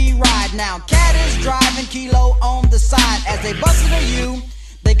the G ride now. Cat is driving, Kilo on the side. As they busted a U,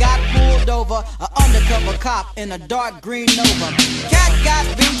 they got pulled over. An undercover cop in a dark green Nova. Cat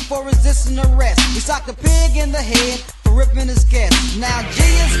got beat for resisting arrest. He socked a pig in the head for ripping his guest. Now G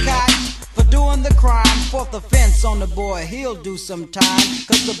is caught for doing the crime. Fourth offense on the boy, he'll do some time.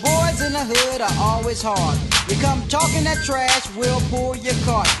 Cause the boys in the hood are always hard. You come talking that trash, we'll pull your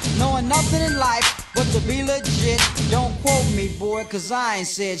cart. Knowing nothing in life but to be legit. Don't quote me, boy, cause I ain't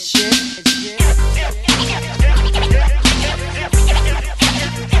said shit.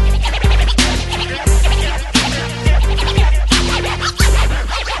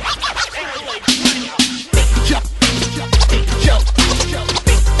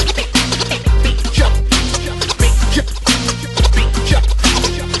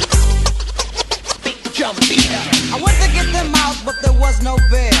 I went to get them out, but there was no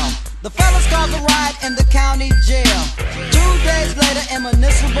bail. The fellas caused a riot in the county jail. 2 days later in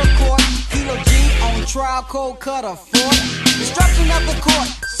municipal court, Kilo G on trial, cold cutter fort. Destruction of the court,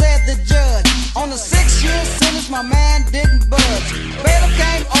 said the judge. On a 6-year sentence, my man didn't budge. Bailiff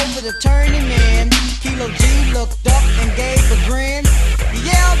came over to turn him in. Kilo G looked up and gave a grin. He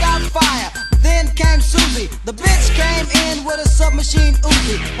yelled out fire. Then came Susie. The bitch came in with a submachine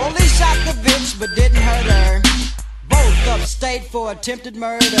Uzi. Police shot the bitch but didn't hurt her. both upstate for attempted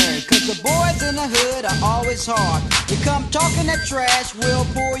murder. Cause the boys in the hood are always hard. You come talking that trash, we'll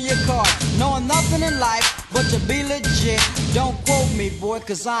pull your card. Knowing nothing in life but to be legit. Don't quote me, boy,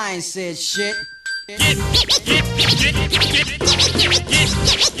 cause I ain't said shit. Yeah,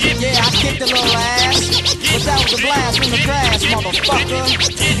 I kicked a little ass, but that was a blast from the past,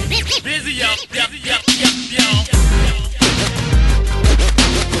 motherfucker. Busy, yo.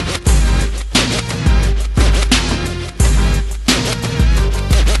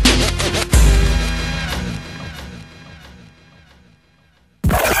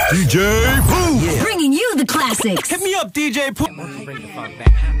 DJ Pooh! Yeah. Bringing you the classics. Hit me up, DJ Pooh. Bring the funk back.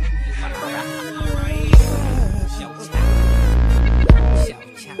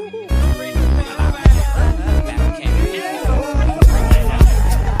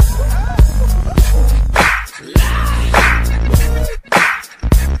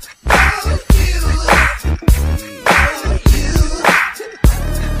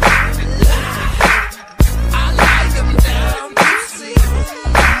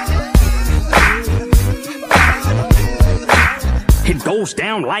 It goes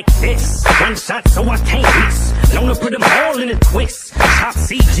down like this. One shot so I can't miss. Known to put them all in a twist. Top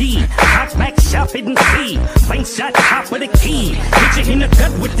CG, hot back shop it and see. Bank shot top of the key. Hit you in the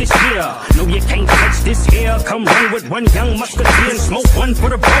gut with this here. No, you can't touch this here. Come run with one young musketeer and smoke one for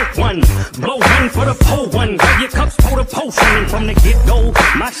the broke one. Blow one for the pole one. Grab your cups for the potion. And from the get-go,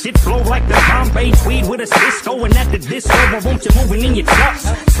 my shit flow like the Bombay tweed with a Cisco. And at the disco, I want you moving in your trucks.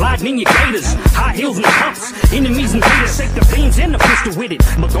 Sliding in your gators, high heels and pumps. Enemies and haters shake the beans and the pistol with it.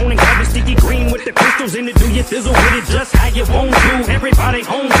 But go and grab a sticky green with the crystals in it. Do your thizzle with it just how you want to. Everybody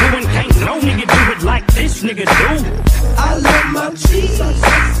home to and can't no nigga do it like this nigga do. I love my cheese and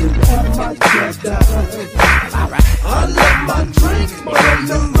my cheddar. I love my drink, but on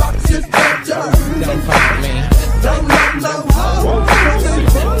the rocks is better. Don't fuck with me. Don't let no hoe.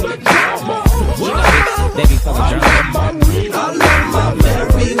 They be fucking drunk. I love my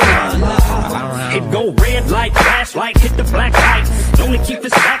marijuana. It go red light, flashlight, hit the black light. Only keep the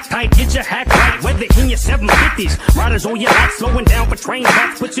stack tight, get your hack right. Whether in your 750s, riders on your back, slowing down for train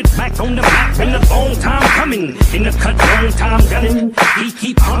tracks. Put it back on the map, been a long time coming. In the cut, long time gunning. He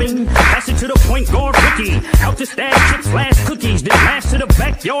keep humming, pass it to the point guard rookie. Out to stash chips, last cookies, then pass to the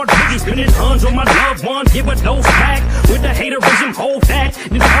backyard boogies. Spinning huns on my loved one, give a dose back. With the haterism, hold that.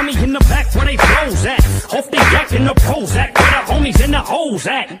 Then tell me in the back where they flows at. Off the yak in the Prozac, where the homies in the hoes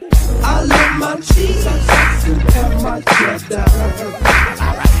at. I love my cheese and my cheddar.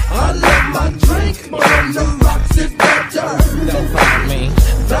 I love my drink, but on the rocks is better. Don't fuck with me.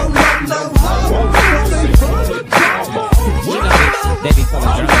 Don't let no hoe. They be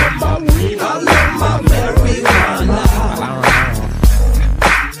fucking drunk. I love my marijuana.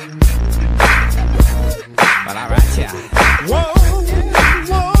 But alright, yeah. Whoa.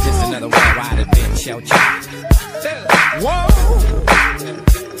 Just another worldwide bitch, yo, child. Whoa.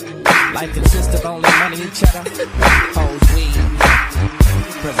 Life consists of only money and cheddar. Hoes, weed,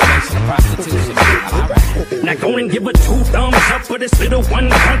 preservation of prostitution. Alright. Now go and give a 2 thumbs up for this little one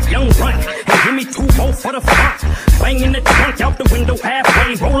drunk young runt. And give me 2 more for the front. Banging the trunk out the window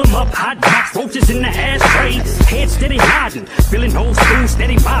halfway. Roll 'em up, hot box, roaches in the ashtray. Head steady nodding, feeling old school,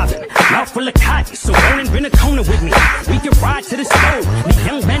 steady bobbing. Mouth full of cotton, so go and bring a corner with me. We can ride to the stove. The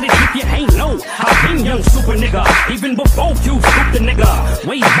young bandit, if you ain't know, I've been young super nigga. Even before you scoop the nigga.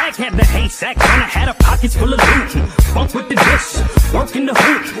 Way back had the haystack, kinda had her pockets full of loot. Bunk with the dish, work in the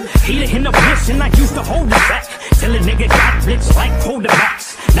hoop. Heater in the bliss, and I used to hold the sack. Till a nigga got rich like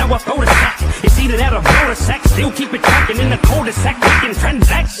quarterbacks. Now I throw the sack, it's either that or blow the sack. Still keep it cracking in the cul-de-sac, making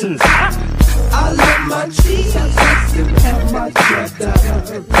transactions. Huh? I love my cheese and my cheddar.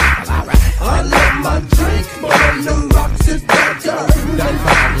 I love my drink, but on the rocks is better. Don't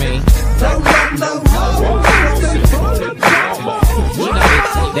fuck with me. Don't let no hoe.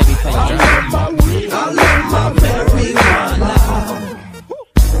 They be fucking drunk. I love my marijuana.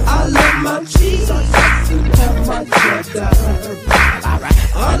 I love my cheese and my cheddar.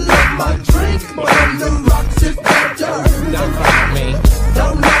 I love my drink, but on the rocks is better. Don't fuck with me.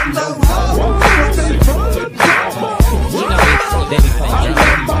 Don't let no hoe. They be fucking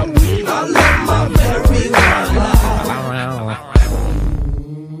drunk. I love my marijuana.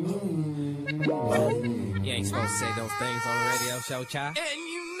 You ain't supposed to say those things on the radio show, child. And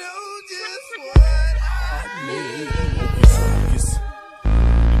you know just what I need.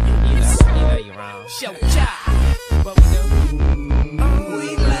 You know you're wrong. Show child. What we do? We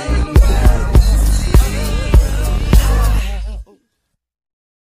lay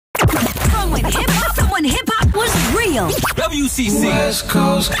From when hip-hop was real. WCC West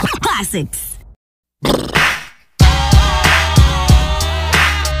Coast Classics.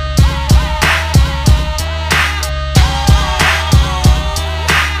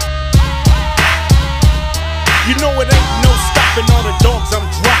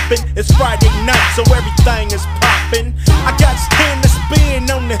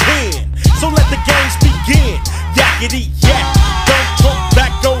 yickety yak. Don't talk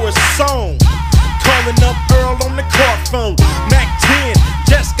back or a song. Calling up Earl on the car phone. Mac 10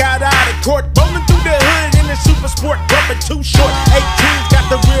 just got out of court, rolling through the hood in a super sport, bumping too short. 18's got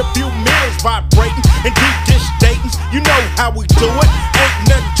the rear view mirrors vibrating and deep dish datings. You know how we do it. Ain't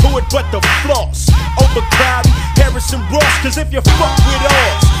nothing to it but the floss. Overcrowding Harrison Ross, cause if you fuck with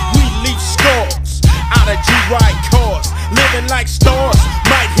ours, we leave scars. Out of G-Ride cars, living like stars.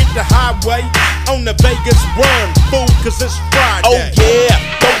 Might hit the highway on the Vegas run, fool, cause it's Friday. Oh yeah,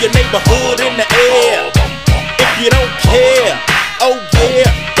 throw your neighborhood in the air if you don't care. Oh yeah,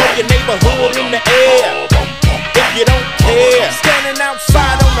 throw your neighborhood in the air if you don't care. Standing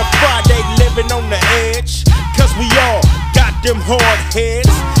outside on a Friday, living on the edge, cause we all got them hard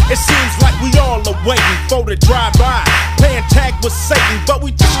heads. It seems like we all are waiting for the drive-by, playing tag with Satan, but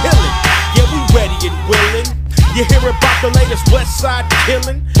we chillin'. Yeah, we ready and willing. You hear about the latest West Side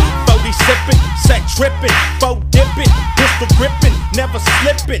killing? 40 sippin', set trippin', 4 dippin', pistol grippin', never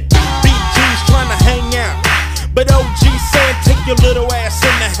slippin'. BG's tryna hang out, but OG saying take your little ass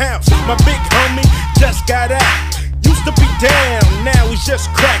in the house. My big homie just got out. Used to be down, now he's just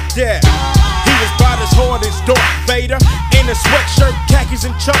cracked out. He was about as hard as Darth Vader, in a sweatshirt, khakis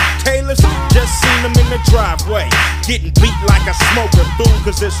and Chuck Taylors. Just seen him in the driveway, getting beat like a smoker, fool,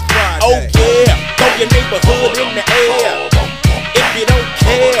 cause it's Friday. Oh yeah, throw your neighborhood in the air if you don't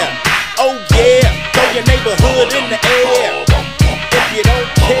care. Oh yeah, throw your neighborhood in the air if you don't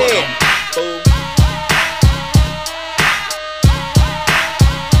care, fool.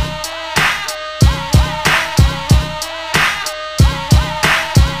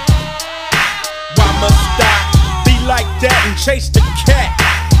 Like that and chase the cat,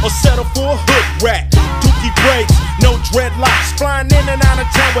 or settle for a hood rat. Dookie braids, no dreadlocks, flying in and out of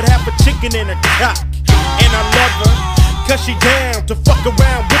town with half a chicken in a cock. And I love her, cause she down to fuck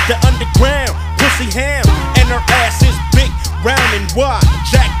around with the underground pussy ham. And her ass is big, round and wide,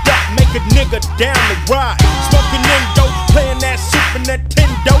 jacked up, make a nigga down the ride. Smoking Indo, playing that Super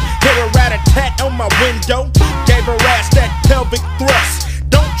Nintendo. Hear a rat-a-tat on my window, gave her ass that pelvic thrust.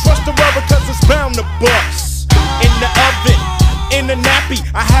 Don't trust the rubber cause it's bound to bust. In the oven, in the nappy,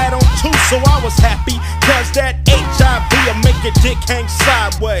 I had on 2, so I was happy. Cause that HIV'll make your dick hang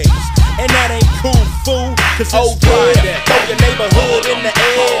sideways. And that ain't cool, fool, cause it's Friday. Throw your neighborhood in the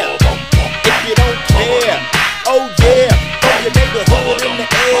air if you don't care. Oh yeah, throw your neighborhood in the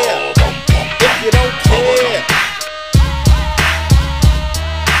air if you don't care.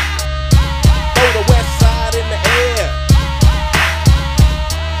 Throw the west side in the air.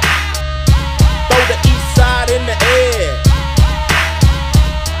 Throw the east side in the air.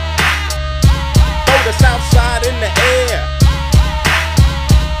 Throw the south side in the air.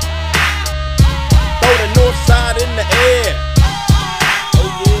 Throw the north side in the air. Oh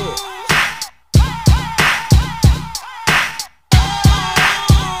yeah.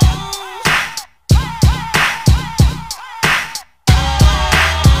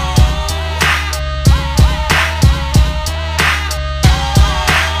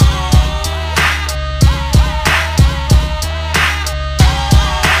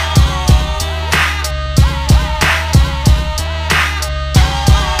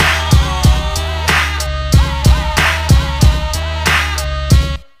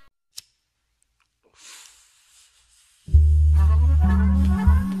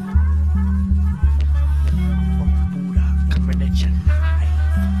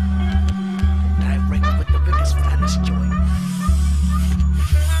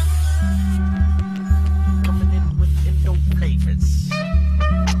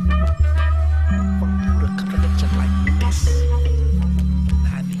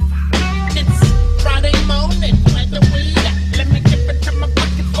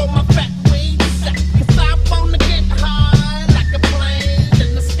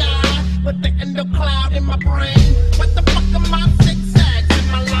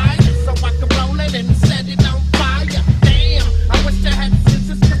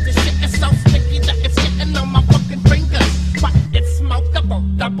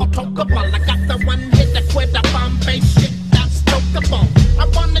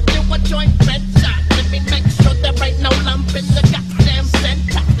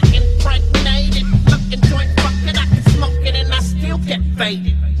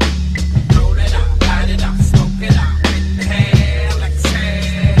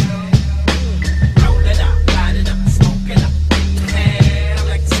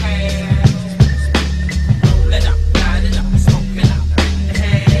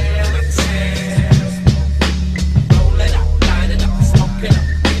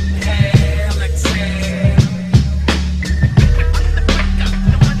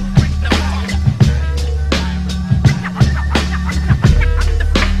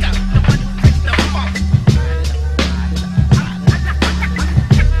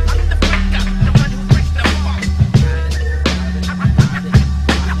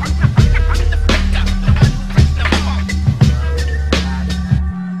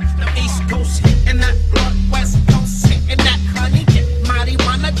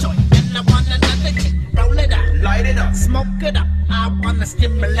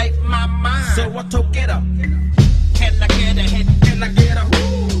 stimulate my mind. So I took it up. Can I get a hit? Can I get a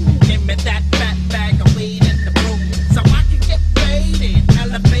whoo? Give me that fat bag of weed in the room, so I can get faded,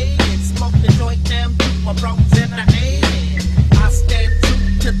 elevated, smoke the joint down to my bronx in the 80s. I stand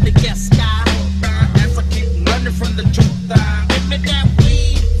true to the yes guy, as I keep running from the truth. Give me that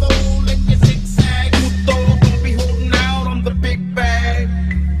weed, fool, in your zigzag. You don't be holding out on the big bag.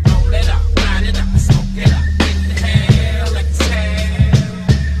 Roll it up, light it up, smoke it up, inhale, exhale.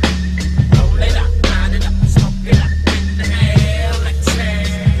 Roll it up, light it up, smoke it up, inhale,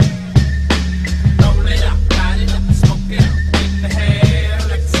 exhale. Roll it up, light it up, smoke it up,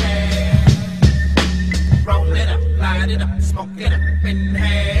 inhale, exhale. Roll it up, light it up, smoke it up,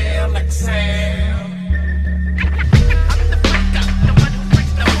 inhale, exhale.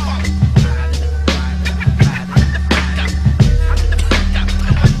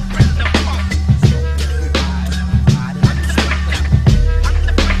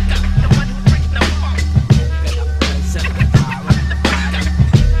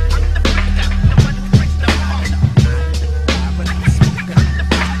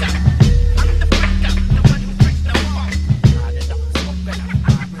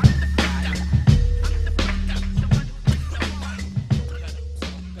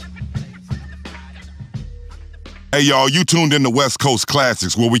 Hey y'all, you tuned in to West Coast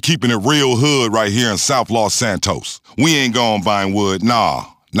Classics, where we keeping it real hood right here in South Los Santos. We ain't going Vinewood, nah,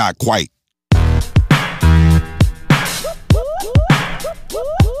 not quite.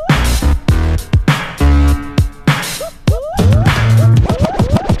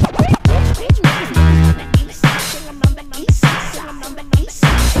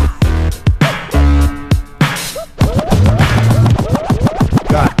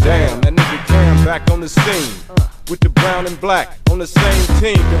 Goddamn, that nigga Cam back on the scene. With the brown and black on the same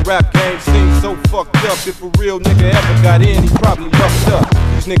team. The rap game seems so fucked up. If a real nigga ever got in, he probably fucked up.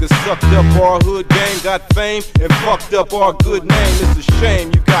 These niggas sucked up our hood game, got fame, and fucked up our good name. It's a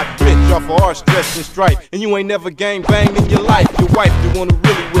shame you got rich off of our stress and strife, and you ain't never gang banged in your life. Your wife the one who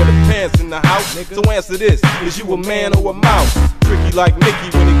really wear the pants in the house. So answer this, is you a man or a mouse? Tricky like Mickey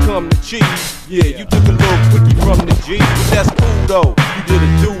when it come to cheese. Yeah, you took a little quickie from the G, but that's cool though. You did a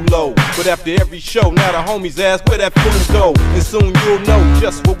do-low, but after every show, now the homies ask where that food go. And soon you'll know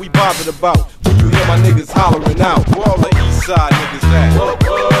just what we bothered about when you hear my niggas hollering out. Where all the east side niggas at?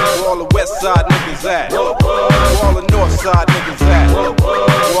 Where all the west side niggas at? Where all the north side niggas at?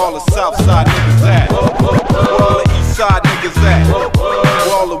 Where all the south side niggas at? Where all the east side niggas at?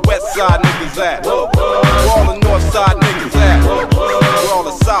 Where all the west side niggas at? Where all the north side niggas at? Where all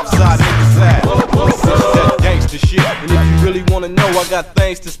the south side niggas at? This is that gangster shit. And if you really wanna know, I got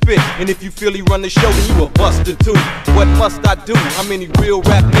things to spit. And if you feel he run the show, then you a buster too. What must I do? How many real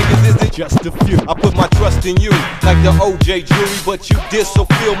rap niggas is it? Just a few. I put my trust in you, like the OJ jury, but you diss, so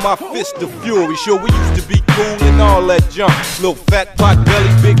feel my fist of fury. Sure, we used to be cool and all that junk. Little fat pot belly,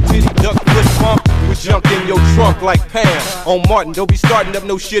 big titty, duck foot bump. We junk in your trunk like Pam. On Martin, don't be starting up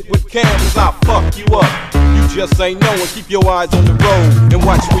no shit with Cam, cause I'll fuck you up. You just ain't knowing. Keep your eyes on the road and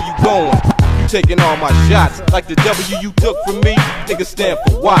watch where you going. You taking all my shots like the W you took from me. Nigga stand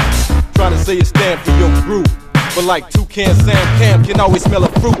for Watts. Trying to say it stand for your group, but like Toucan Sam Cam can always smell a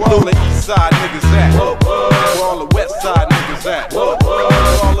fruit. Where all the east side niggas at? Where all the west side niggas at? Where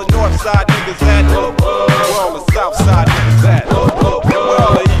all the north side niggas at? Where all the south side niggas at? Where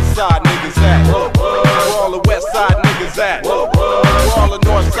all the east side niggas at? Where all the west side niggas at? Where all the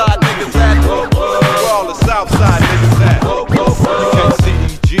north side niggas at? Where all the south side niggas at? You can't see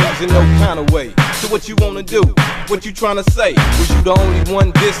these G's in no kind of way. So what you wanna do? What you tryna say? Was you the only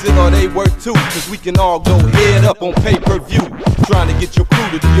one dissing or they were too? Cause we can all go head up on pay-per-view. Trying to get your crew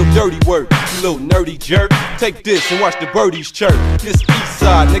to do your dirty work. You little nerdy jerk. Take this and watch the birdies chirp. This east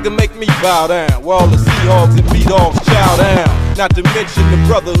side, nigga, make me bow down. Where all the Seahawks and B-Dogs chow down. Not to mention the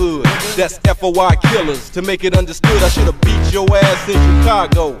brotherhood. That's F.O.I. killers. To make it understood, I should've beat your ass in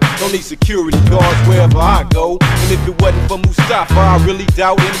Chicago. Don't need security guards wherever I go. And if it wasn't for Mustafa, I really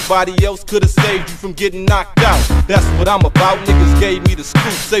doubt anybody else could've saved you from getting knocked out. That's what I'm about. Niggas gave me the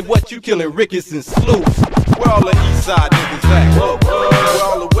scoop. Say what, you killing Ricketts and sleuths. Where all the east side niggas at? Where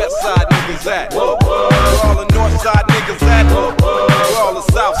all the west side niggas at? Where all the north side niggas at? Where all the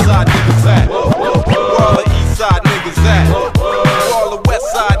south side niggas at? Where all the east side niggas at? Where all the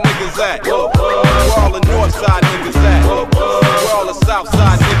west side niggas at? Where all the north side niggas at? Where all the south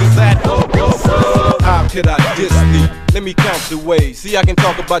side niggas at? How could I diss thee? Let me count the ways. See, I can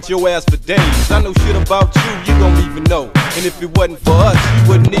talk about your ass for days. I know shit about you, you don't even know. And if it wasn't for us, you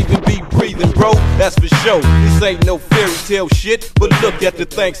wouldn't even be breathing, bro. That's for sure. This ain't no fairy tale shit, but look at the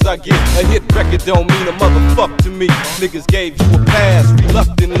thanks I get. A hit record don't mean a motherfucker to me. Niggas gave you a pass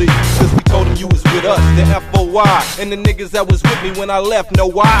reluctantly, cause we told them you was with us, the F.O.Y. And the niggas that was with me when I left know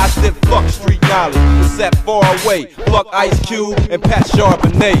why. I said fuck street knowledge, and sat far away. Fuck Ice Cube and Pat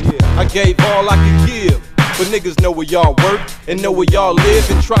Charbonnet. I gave all I could give, but niggas know where y'all work and know where y'all live,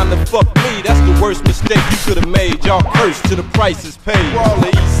 and trying to fuck me, that's the worst mistake you could've made. Y'all cursed till the price is paid. Where all the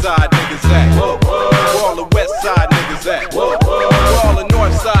east side niggas at? Where all the west side niggas at? Where all the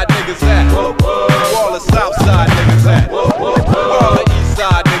north side niggas at? Where all the south side niggas at? Where all the east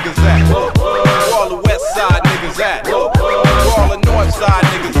side niggas at? Where all the west side niggas at? Where all the north side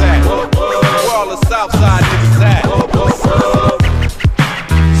niggas at? Where all the south side niggas at? What's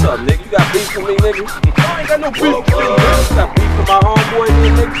up, nigga? You got beef with me, nigga? I ain't got no beef with you, nigga. You got beef with my homeboy,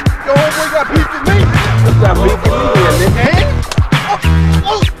 nigga? Your homeboy got beef with me? You got beef with me, nigga?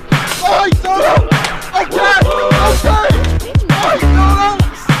 Oh, he's on it! Okay!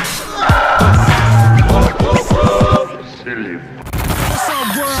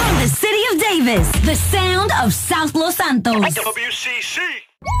 From the city of Davis, the sound of South Los Santos. WCC.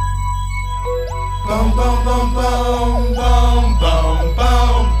 Boom, boom, boom, boom, boom, boom, boom,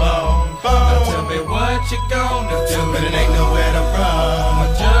 boom, boom. Now tell me what you gonna do, but it ain't nowhere to run.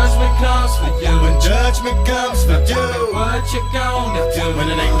 When judgment comes for you, when judgment comes for you, tell me what you gonna do, when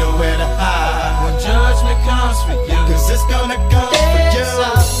it ain't nowhere to hide. When judgment comes for you, cause it's gonna come for you.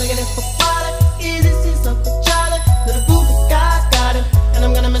 Looking at for quality, easy, see something Charlie. Little boo guy's got him, and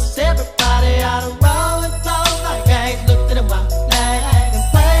I'm gonna miss everybody. I don't roll and flow like I ain't looked at a while. And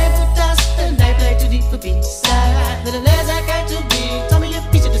play for dust, and they play too deep for beats. Little legs I got too deep. Tell me your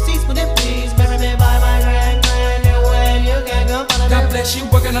piece of the seats, would it please? Marry me by my grand way. You can't go follow me. God bless you,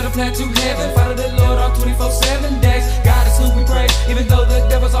 working on a plan to heaven. Follow the Lord on 24/7 days. God is who we praise, even though the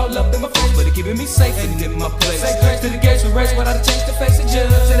devil's all up in my face, but he keeping me safe and in my place. Say grace to the gates we race, but I change the face of judge.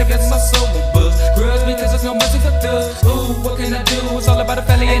 And I got my soul with buzz. Grudge because there's no mercy for thugs. Ooh, what can I do? It's all about the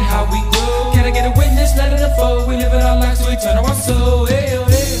family and how we grow. Can I get a witness? Let it unfold. We live in our lives, so we turn our soul. Hell,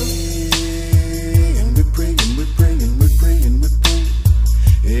 hell. And we're praying, we're praying, we're praying, we're praying.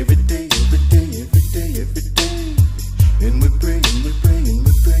 Every day, every day, every day, every day. And we're praying, we're praying,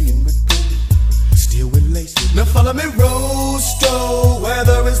 we're praying, we're praying. Still with lace. Now follow me, Rosto.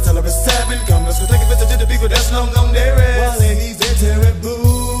 Whether it's tell or it's seven, come let's go take a visit to the people that's long gone there is. While ladies, they're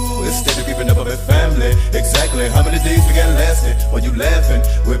terrible. Instead of keeping up with family, exactly how many days we got lasting? While you laughing,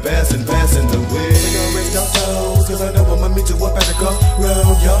 we're passing the way. Cigarettes don't toes, cause I know I'ma meet you up at the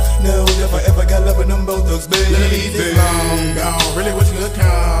crossroad. Y'all know if I ever got love with them both those babies. Ladies, it's long gone, really wish you could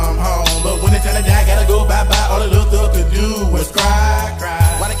come home. But when it's time to die, gotta go bye-bye. All the little thug could do was cry, cry.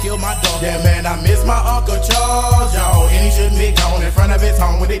 Why they kill my dog? Yeah, man, I miss my Uncle Charles, y'all. And he shouldn't be gone in front of his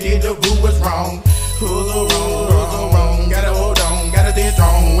home. When they did, the boo was wrong. Who's so wrong, who's so wrong? Gotta hold on, gotta stay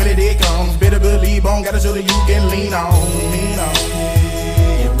strong. When it comes, better believe on. Gotta show that you can lean on, lean on.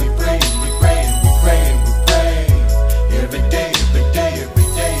 And we praying, we praying, we praying, we praying. Every day, every day, every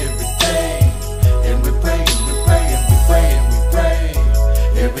day, every day. And we praying, we praying, we praying, we praying.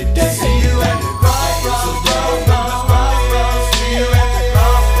 Every day. See you at the crossroads, see you at the crossroads, see you at the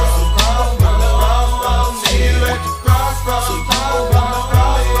crossroads, see you at the crossroads,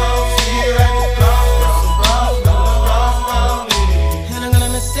 see you at the crossroads. And I'm gonna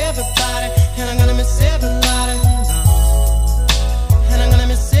miss everybody, and I'm gonna miss everybody. And I'm gonna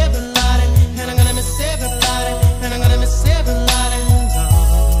miss everybody, and I'm gonna miss everybody, and I'm gonna miss everybody.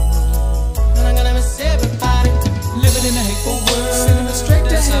 And I'm gonna miss everybody. Living in a hateful world, sending me straight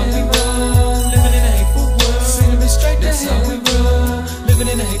to hell. We roll. Living in a hateful world, sending me straight to hell. We roll. Living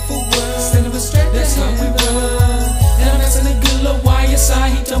in a hateful world, sending me straight to hell. We roll. And I'm asking a good little YSI.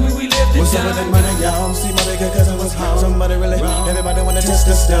 He told me we lived it What's up with that money, y'all? See my bigger cousin was home. Somebody really, everybody wanna test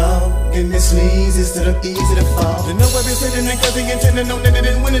the stone. Getting this sneeze instead of easy to fall. The nobody been sitting there cause he intended on that they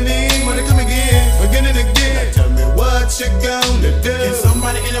didn't win any. Wanna come again, again and again. Now tell me what you gonna do. Can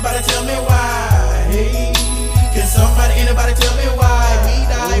somebody, anybody tell me why? Hey, can somebody, anybody tell me why? We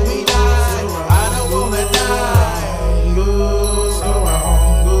die, we die. I don't wanna die. Go so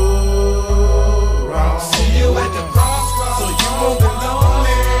wrong, go wrong. See you at the crossroads, so you won't be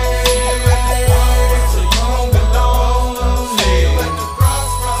lonely. So you won't be lonely. See you at the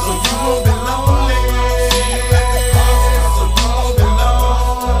crossroads, so you won't be lonely. See you at the crossroads, so you won't be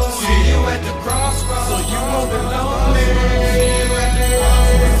lonely. See you at the crossroads, so you won't be lonely. See you at the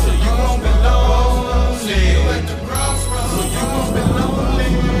crossroads, so you won't be lonely. See you at the crossroads, so you won't be lonely.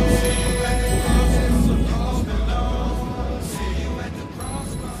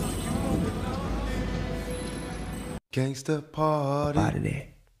 Gangsta party. Up out of there.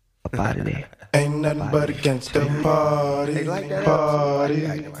 Up out of there. Ain't nothing but a gangsta party. They like that party.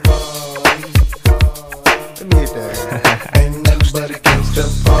 Let me hit that. Ain't nothing but a gangsta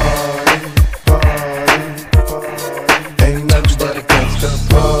party. Ain't nothing but a gangsta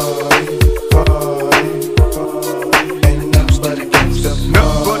party. Ain't nothing but a gangsta party.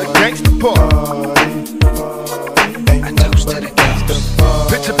 Nothing but a gangsta party. Ain't nothing but a gangsta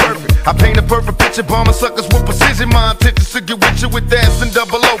party. Picture perfect. I paint a perfect picture, bombing suckers with precision. My intentions to get with you with that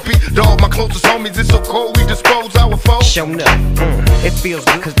N.W.A. Dog, my closest homies, it's so cold, we dispose our foes. Shown up, it feels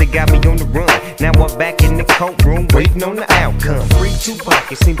good cause they got me on the run. Now I'm back in the courtroom, waiting on the outcome. Free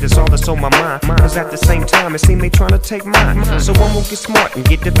Tupac, it seems that's all that's on my mind. Cause at the same time, it seems they trying to take mine. So I'm gonna get smart and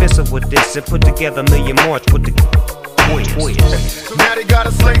get defensive with this and put together a million march with the Now they got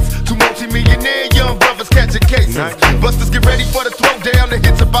us laced, two multi-millionaire young brothers catching cases. Busters get ready for the throwdown, the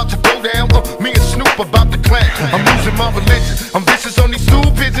hits about to go down. Me and Snoop about to clap. I'm losing my religion, I'm vicious on these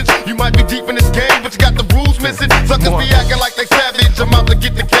stool pigeons. You might be deep in this game, but you got the rules missing. Suckers be acting like they savage, I'm out to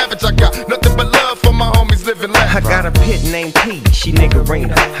get the cabbage. I got nothing but love for my homies living lavish. I got a pit named P, she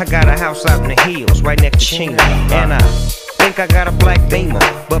niggerina. I got a house out in the hills, right next to Chino. And I think I got a black Beamer,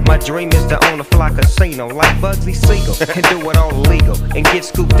 but my dream is to own a fly casino like Bugsy Siegel and do it all illegal and get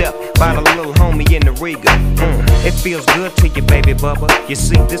scooped up by the little homie in the Riga. It feels good to you, baby bubba. You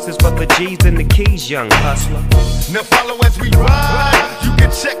see, this is for the G's and the keys, young hustler. Now follow as we ride. You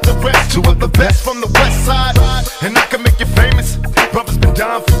can check the rest. Two of the best from the west side, and I can make you famous. Brothers been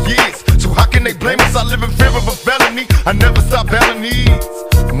down for years, so how can they blame us? I live in fear of a felony. I never stop belling these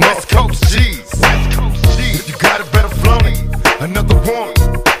West Coast G's. If you got it, better flown it. Another one,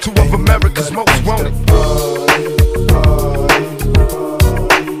 two of America's most wanted.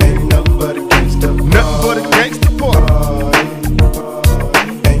 Ain't nothing but a gangsta party. Nothing but a gangsta party.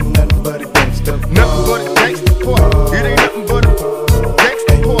 Ain't nothing but a gangsta party. Nothing but a gangsta party. It ain't nothing but a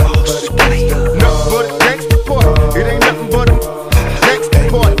gangsta party. Nothing but a gangsta party. It ain't nothing but a gangsta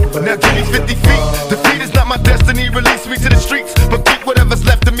party. Now give me 50 feet. Defeat is not my destiny. Release me to the streets, but keep whatever's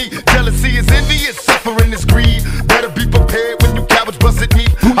left of me. Jealousy is envy, is suffering is greed. Better be prepared when you cowards bust at me.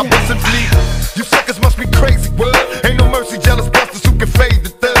 I bust and flee. You suckers must be crazy, word. Ain't no mercy, jealous busters who can fade the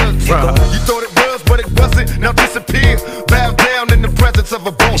thugs. You thought it was, but it wasn't. Now disappear. Bow down in the presence of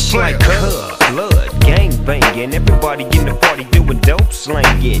a boss player. Like blood, gang banging. Everybody in the party doing dope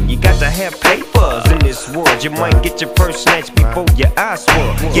slanging. You got to have papers in this world. You might get your first snatch before your eyes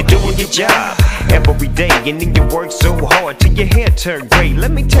swirl. You're doing your job every day, and then you work so hard till your hair turn gray.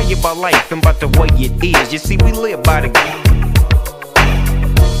 Let me tell you about life and about the way it is. You see, we live by the game.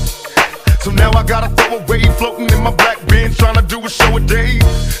 So now I got a throwaway floating in my black Benz, trying to do a show a day.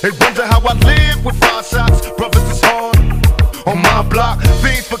 They wonder how I live with 5 shots. Brothers is hard on my block.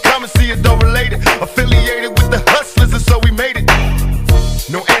 Fiends for coming, see it though related. Affiliated with the hustlers, and so we made it.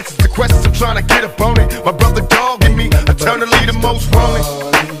 No answers to questions, I'm trying to get up on it. My brother dog and me, eternally the most wanted.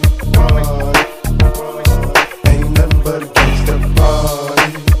 Ain't nothing but a gangsta party.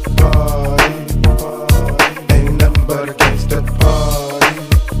 Ain't nothing but a gangsta party.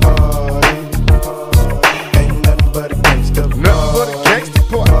 Nothing but a gangsta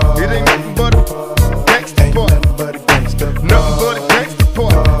party. It ain't nothing but a gangsta party. Nothing but a gangsta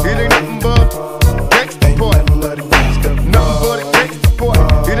party. It ain't nothing but a gangsta party. Nothing but a gangsta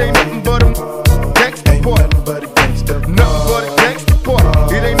party. It ain't nothing but a gangsta party. Nothing but a gangsta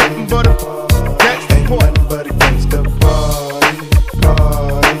party. It ain't nothing but a gangsta party.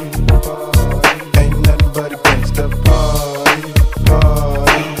 Ain't nothing but a gangsta party.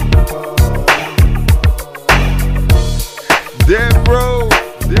 Dead bro.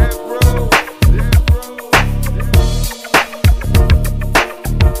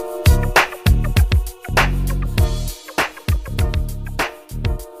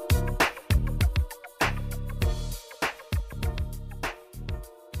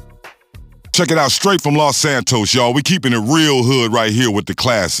 Check it out straight from Los Santos, y'all. We keeping it real hood right here with the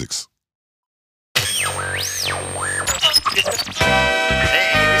classics. Hey,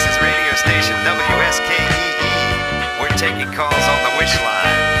 this is radio station WSKEE. We're taking calls on the wish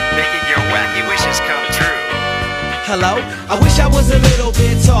line, making your wacky wishes come true. Hello? I wish I was a little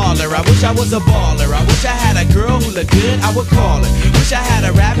bit taller. I wish I was a baller. I wish I had a girl who looked good, I would call her. Wish I had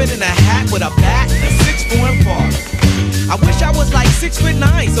a rabbit in a hat with a bat and a 6'4" parlor. I wish I was like 6'9",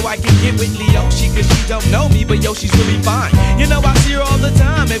 so I can get with D.O.C, cause she don't know me, but yo, she's really fine. You know, I see her all the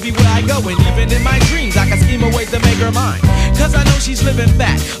time, everywhere I go, and even in my dreams, I can scheme a way to make her mine. Cause I know she's living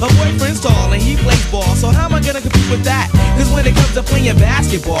fat, her boyfriend's tall, and he plays ball, so how am I gonna compete with that? Cause when it comes to playing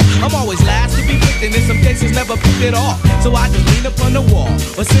basketball, I'm always last to be picked, and in some cases never picked at all. So I just lean up on the wall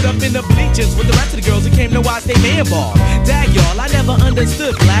or sit up in the bleachers with the rest of the girls who came to watch they man ball. Dag y'all, I never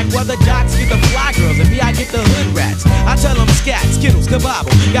understood black, why the jocks get the fly girls and me I get the hood rats. I tell them scat, skittles,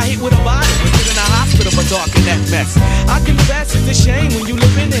 kabobble, got hit with a bottle, was in a hospital for talking that mess. I confess it's a shame when you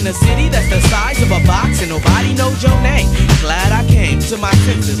living in a city that's the size of a box and nobody knows your name. Glad I came to my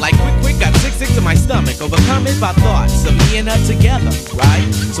senses, like quick, got sick to my stomach, overcome it by thoughts of me and her together, right?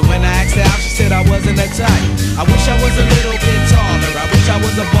 So when I asked her out, she said I wasn't a type. I wish I was a little bit taller, I wish I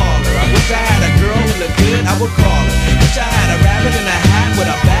was a baller, I wish I had a girl who looked good, I would call her. Wish I had a rabbit in a hat with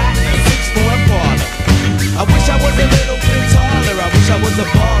a bat and a 6'4" parlor. I wish I was a little bit taller, I wish I was a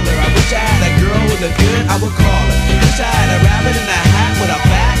baller, I wish I had a girl who looked good, I would call her. Wish I had a rabbit in a hat with a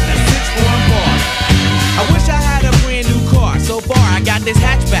bat and a 6'4" parlor. I wish I had a brand new car. So far I got this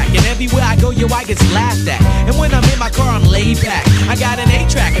hatchback, and everywhere I go, yo, I get laughed at. And when I'm in my car, I'm laid back. I got an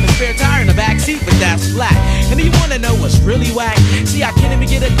 8-track and a spare tire in the back seat, but that's flat. And do you wanna know what's really whack? See, I can't even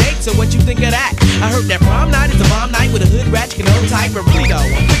get a date, so what you think of that? I heard that prom night is a bomb night with a hood rat, you can old type, but really though,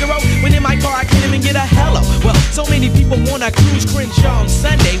 on Figaro, when in my car, I can't even get a hello. Well, so many people wanna cruise Crenshaw on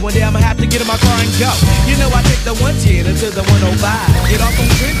Sunday. One day I'ma have to get in my car and go. You know, I take the 110 until the 105. Get off on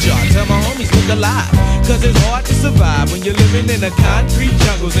Crenshaw, tell my homies look alive. Cause it's hard to survive when you're living in the concrete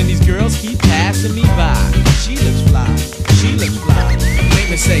jungles and these girls keep passing me by. She looks fly, she looks fly. Make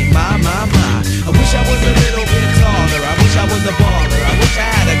me say, my. I wish I was a little bit taller, I wish I was a baller, I wish I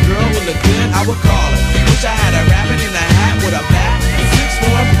had a girl who looked good, I would call her. Wish I had a rabbit in a hat with a bat and 6'4"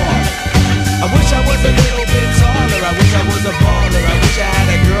 parlor. I wish I was a little bit taller, I wish I was a baller, I wish I had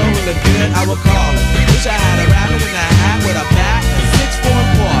a girl who looked good, I would call her. Wish I had a rabbit in a hat with a bat and 6'4"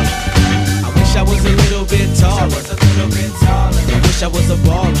 parlor. I wish I was a little bit taller, I wish I was a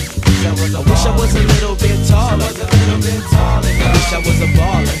baller, I wish I was a little bit taller, I wish I was a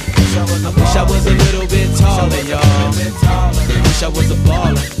baller, I wish I was a little bit taller, y'all. I wish I was a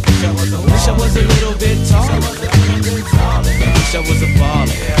baller, I wish I was a little bit taller, I wish I was a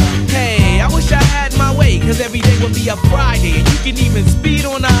baller. Hey, I wish I had my way, cause every day would be a Friday and you can even speed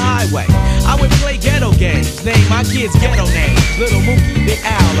on the highway. I would play ghetto games, name my kids ghetto names, Little Mookie, Big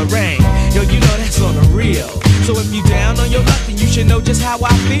Al, Lorraine. Yo, you know that's on the real. So if you down on your luck, then you should know just how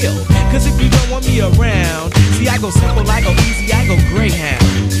I feel. Cause if you don't want me around, see I go simple, I go easy, I go Greyhound.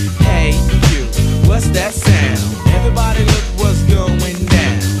 Hey, you, what's that sound? Everybody look what's going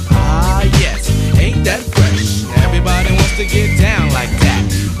down. Ah yes, ain't that fresh? Everybody wants to get down like that.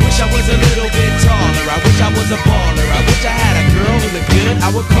 Wish I was a little bit taller, I wish I was a baller, I wish I had a girl who looked good, I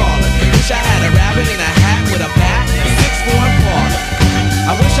would call her. Wish I had a rabbit in a hat with a bat and a 6'4" parlor.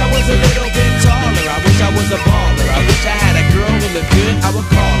 I wish I was a little bit taller, I wish I was a baller, I wish I had a girl who looked good, I would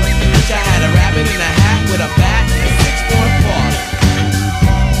call her. Wish I had a rabbit in a hat with a bat and a 6'4" parlor.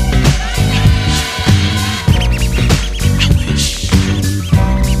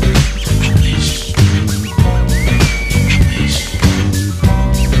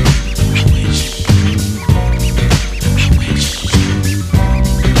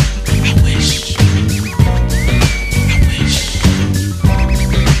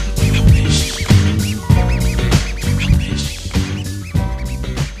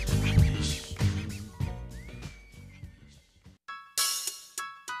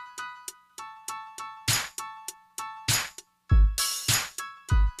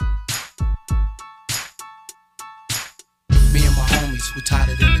 We tied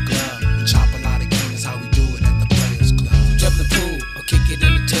it in the glove. We chop a lot of game, is how we do it at the Players Club. Jump the pool or kick it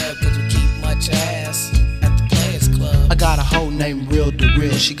in the tub, cause we keep much ass at the Players Club. I got a hoe named Real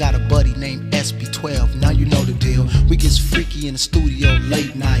DeReal. She got a buddy named SB12. Now you know the deal. We get freaky in the studio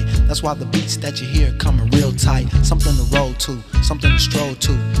late night. That's why the beats that you hear coming real tight. Something to roll to, something to stroll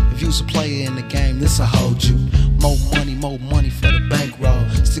to. If you's a player in the game, this'll hold you. More money for the bankroll.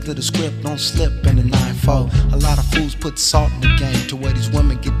 Stick to the script, don't slip in the 9-4. A lot of fools put salt in the game to where these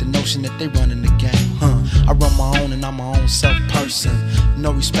women get the notion that they running the game. I run my own and I'm my own self person.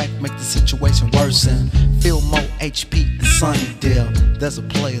 No respect make the situation worsen. Feel more HP than Sunnydale. There's a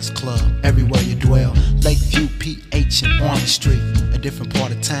Players Club everywhere you dwell. Lakeview, PH, and Orange Street. A different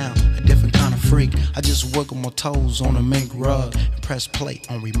part of town, a different kind of freak. I just wiggle my toes on a mink rug and press play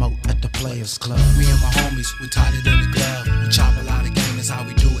on remote at the Players Club. Me and my homies, we tied it in the glove. We chop a lot of game, is how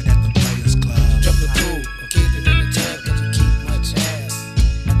we do it at the Players Club. Jump the pool or keep it in the tub, cause we keep much ass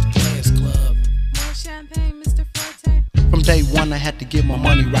at the Players Club. More champagne, Mr. Forte. From day one I had to get my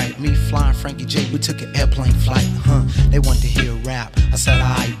money right. Me flying Frankie J, we took an airplane flight. They wanted to hear rap, I said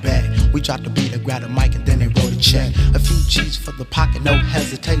I bet. We dropped the beat, I grabbed a mic, and then they wrote a check. A few G's for the pocket, no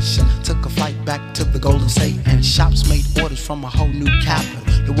hesitation. Took a flight back to the Golden State, and shops made orders from a whole new capital.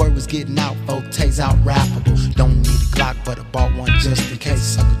 The word was getting out, Forte's out rappable. Don't need a Glock, but I bought one just in case.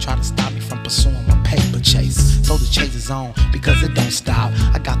 Sucker try to stop me from pursuing my paper chase. So the chase is on, because it don't stop.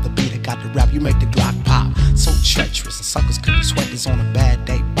 I got the beat, I got the rap, you make the Glock pop. So treacherous, and suckers could be sweaters on a bad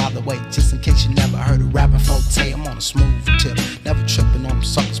day. By the way, just in case you never heard of rapping Forte, I'm on a smooth tip. Never tripping on them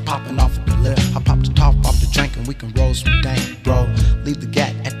suckers popping off of the lip. I pop the top off the drink and we can roll some dank, bro. Leave the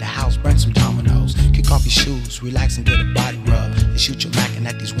gat at the house, bring some dominoes. Kick off your shoes, relax and get a body rub. And shoot your mackin'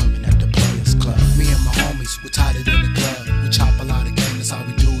 at these women at the Players Club. Me and my homies, we're tighter than the club. We chop a lot of game, that's how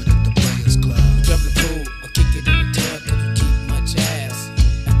we do it at the Players Club. We jump the pool or kick it in the tub, cause we keep much ass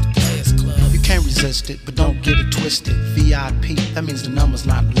at the Players Club. You can't resist it, but don't get it twisted. VIP, that means the number's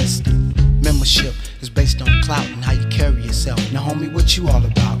not listed. Membership is based on clout and how you carry yourself. Now homie, what you all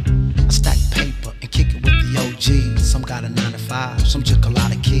about? I stack paper and kick it with the OGs. Some got a 9 to 5, some took a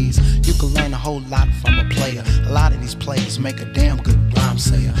lot of keys. You can learn a whole lot from a player. A lot of these players make a damn good rhyme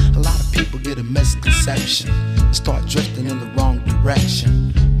sayer. A lot of people get a misconception and start drifting in the wrong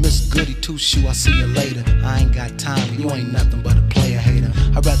direction. Miss Goody Two-Shoe, I see you later. I ain't got time, you ain't nothing but a player hater.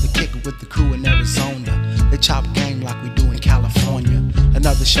 I'd rather kick it with the crew in Arizona. They chop game like we do in California.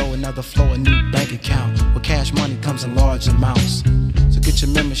 Another show, another flow, a new bank account where cash money comes in large amounts. So get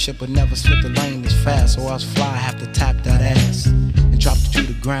your membership, but never slip the lane as fast, or else fly have to tap that ass and drop it to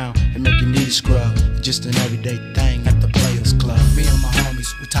the ground and make your knees scrub. Just an everyday thing at the Players Club. Me and my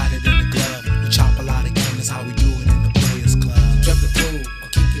homies, we're tighter than the glove. We chop a lot of game, that's how we do it in the Players Club. Jump the pool or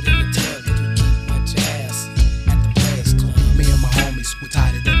kick it in the tub, cause we keep much ass at the Players Club. Me and my homies, we're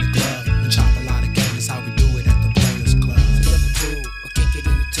tighter than the glove. We chop a lot of game, that's how we do it at the Players Club. Jump the pool or kick it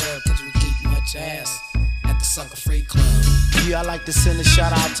in the tub, cause we keep much ass at the Sucker Free Club. Yeah, I like to send a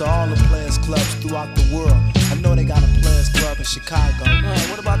shout out to all the Players Clubs throughout the world. I know they got a Players Club in Chicago.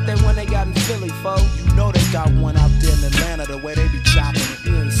 What about that one they got in Philly, fo? You know they got one out there in Atlanta, the way they be chopping it.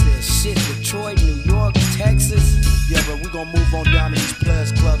 You ain't said shit. Detroit, New York, Texas. Yeah, but we gon' move on down to these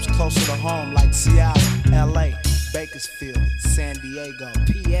Players Clubs closer to home, like Seattle, LA, Bakersfield, San Diego,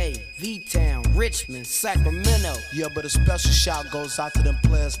 PA, V-Town, Richmond, Sacramento. Yeah, but a special shout goes out to them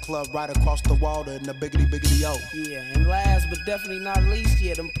Players Club right across the water in the biggity O. Yeah, and last but definitely not least,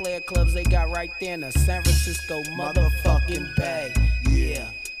 yeah, them player clubs they got right there in the San Francisco motherfucking Bay. Yeah.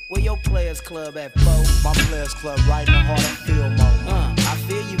 Where your Players Club at, fo? My Players Club right in the heart of Fillmore. I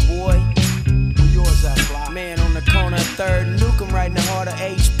feel you, boy. Where yours at, fly? Man, on the corner of 3rd and Newcomb, right in the heart of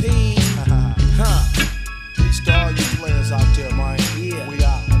HP. Peace to all you players out there, man. Yeah. We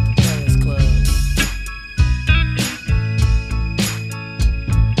out. Players Club.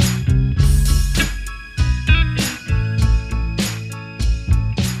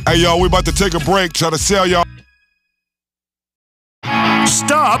 Hey, y'all, we about to take a break. Try to sell y'all.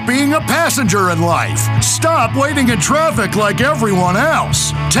 Stop being a passenger in life. Stop waiting in traffic like everyone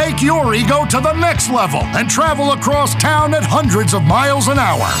else. Take your ego to the next level and travel across town at hundreds of miles an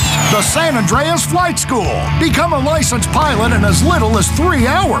hour. The San Andreas Flight School. Become a licensed pilot in as little as 3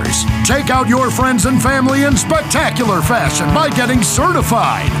 hours. Take out your friends and family in spectacular fashion by getting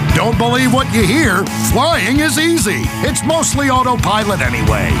certified. Don't believe what you hear. Flying is easy. It's mostly autopilot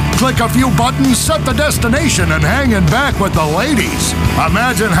anyway. Click a few buttons, set the destination, and hanging back with the ladies.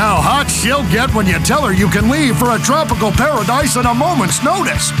 Imagine how hot she'll get when you tell her you can leave for a tropical paradise at a moment's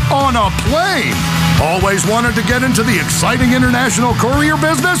notice on a plane. Always wanted to get into the exciting international courier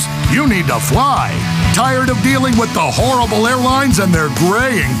business? You need to fly. Tired of dealing with the horrible airlines and their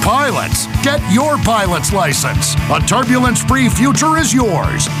graying pilots? Get your pilot's license. A turbulence-free future is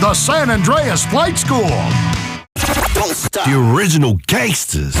yours. The San Andreas Flight School. Don't stop. The original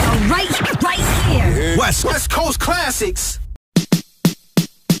gangsters. Right here. West Coast classics.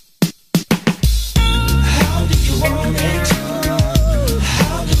 How do you want it?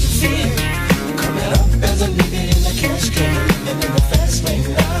 How do you feel? Coming up as a nigga in a cash can, living in the fast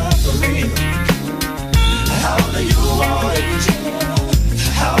lane, not for real. How do you want it?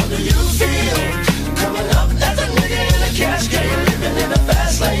 How do you feel? Coming up as a nigga in a cash can, living in the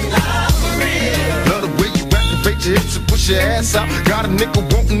fast lane, not for real. Love the way you activate your hips and push your ass out. Got a nigga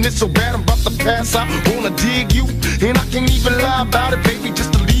wanting it so bad I'm about to pass out. Wanna dig you, and I can't even lie about it, baby.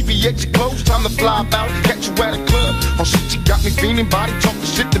 Just alleviate your clothes, time to fly about. Catch you at a club, oh shit, you got me feeling. Body talking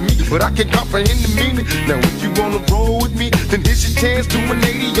shit to me, but I can't comprehend the meaning. Now if you wanna roll with me, then here's your chance. Do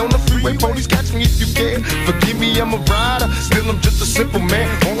 180 on the freeway, police catch me if you can. Forgive me, I'm a rider, still I'm just a simple man.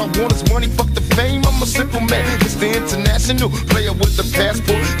 All I want is money, fuck the fame, I'm a simple man. Mr. International, player with the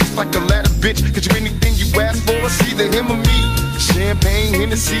passport, just like a ladder bitch, get you anything you ask for, it's either him or me. Champagne,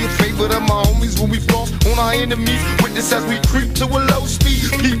 Hennessy, a favorite of my homies when we floss on our enemies. Witness as we creep to a low speed.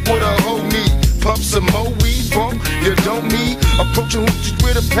 Peep with a whole need. Pump some more weed, bump, you don't need. Approaching hoochies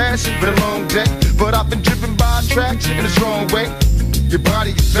with a passion, been a long day. But I've been driven by attraction in a strong way. Your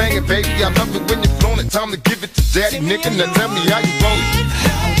body is banging, baby, I love it when you're flown it. Time to give it to daddy, nigga, now tell me how you want it.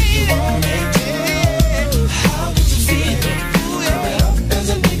 How do you want it? How did you feel? Coming up as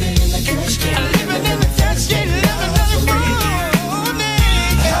a nigga in the cash game. Living in the cash game, living in the morning.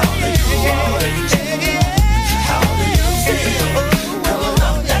 How do you want it? How do you feel? Coming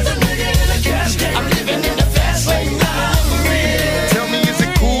up as a nigga in the cash game. I'm living in the fast lane now. Tell me, is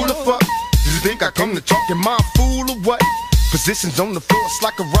it cool or fuck? Do you think I come to talk in my fool or what? Positions on the floor, it's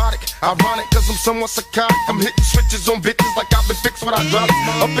like erotic. Ironic, cause I'm somewhat psychotic. I'm hitting switches on bitches like I've been fixed with hydraulics.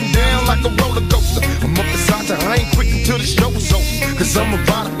 Up and down like a roller coaster. I'm up beside you, I ain't quick until the show is over. Cause I'm a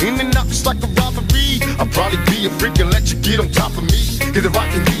rider, in and out just like a robbery. I'll probably be a freak and let you get on top of me. Get the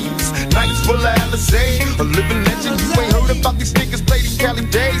rockin' these nights full of Alizé. A living legend, you ain't heard about these niggas play these Cali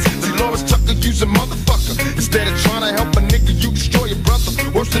days. Dolores Tucker, use a motherfucker. Instead of trying to help a nigga, you destroy your brother.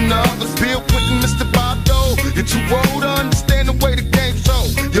 Worse than the others, Bill Clinton, Mr. Bob Dole. You're too old to understand the way the game's so.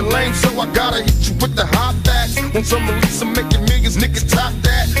 You're lame, so I gotta hit you with the hot facts. Want some release, I'm making millions, niggas top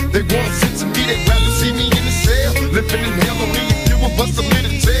that. They want sense of me, they'd rather see me in the cell. Living in hell, only a few of us a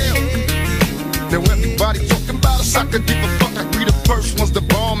little tale. Now everybody talking about us, I could give a fuck. I be the first ones to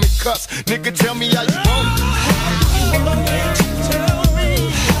bomb and cuss. Nigga, tell me how you want it. Tell me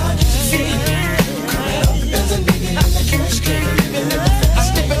how you feel. Coming up as a nigga in the cash game. I'm living in the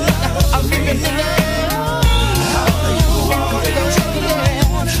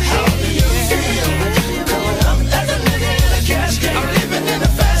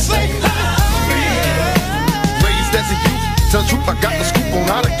tell the truth, I got the scoop on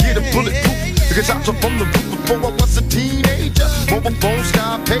how to get a bulletproof. Because I jumped from the roof before I was a teenager. Mobile phone,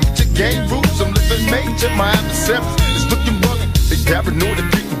 sky pager, game rules, I'm living major. My adversaries is looking rugged. They paranoid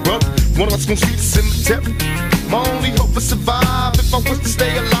and people rugged. One of us gon' see the cemetery. My only hope is survive. If I was to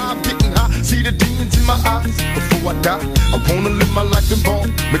stay alive, getting high, see the demons in my eyes. Before I die, I wanna live my life in ball,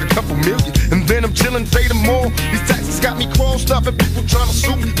 make a couple million, and then I'm chillin', pay them more. These taxes got me crossed up and people tryna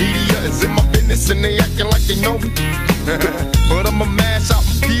sue me. Media is in my business and they acting like they know me. But I'ma mash out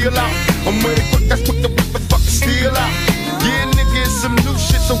and peel out. I'm with it quick, that's quick to whip and fucking steal out. Yeah, nigga, it's some new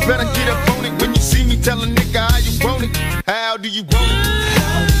shit, so better get up on it. When you see me, tell a nigga how you want it. How do you want it?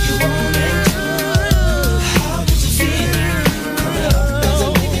 How do you want it? How did you feel? Coming up as a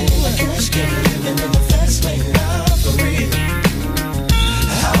nigga in the cash game, living in the fast lane, now for real.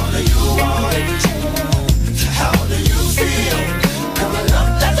 How do you want it? How do you feel? Coming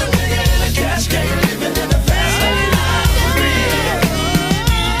up as a nigga in the cash game, living in the fast lane, now for real.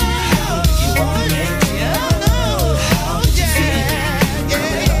 How do you want it? How did you feel?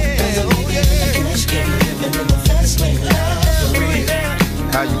 Coming up as a nigga in the cash game, living in the fast lane, now for real.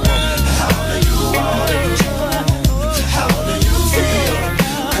 How you want it? How do you want it? How do you feel?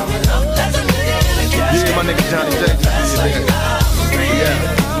 Coming up as a nigga in the cash game, my nigga Johnny J. Yeah.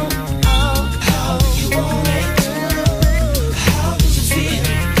 How do you want it? How did you feel?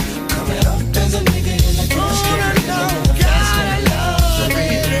 Coming up as a nigga in the cash game, living in the fast lane, now for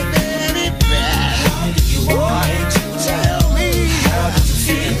real. How do you want it? Tell me. How did you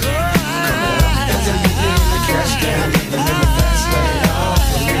feel? Coming up as a nigga in the cash game, living in the fast lane, now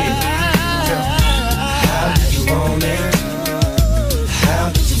for real. How do you want it? How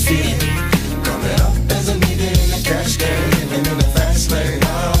did you feel? Coming up as a nigga in the cash game, living in the fast lane,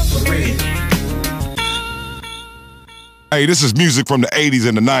 now for real. Hey, this is music from the 80s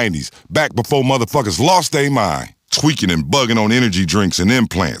and the 90s, back before motherfuckers lost their mind, tweaking and bugging on energy drinks and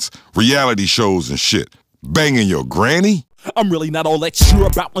implants, reality shows and shit. Banging your granny? I'm really not all that sure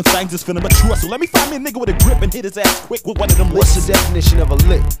about when things is finna mature, so let me find me a nigga with a grip and hit his ass quick with one of them licks. What's the definition of a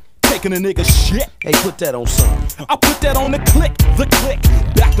lick? Taking a nigga shit. Hey, put that on something. I'll put that on the click.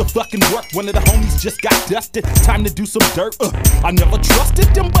 Back to fucking work, one of the homies just got dusted. Time to do some dirt. I never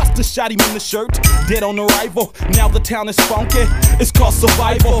trusted them busters, shot him in the shirt. Dead on arrival, now the town is funky. It's called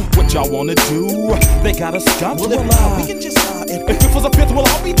survival. What y'all wanna do? They got us stumped. Well, we can just if it was a fifth, we'll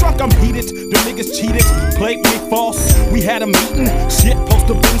all be drunk. I'm heated. The niggas cheated, played me false. We had a meeting, shit supposed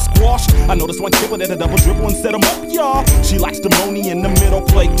to been squashed. I noticed one kid with a double dribble and set him up, y'all. She likes the money in the middle,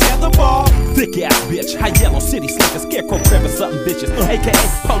 play 10. the ball. Thick ass bitch, high yellow city slicker, scarecrow crevice, something bitches. AKA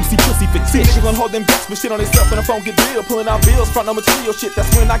potency pussy fictitious. Niggas gonna hold them gas, but shit on themself when the phone get real. Pulling out bills, front no material shit. That's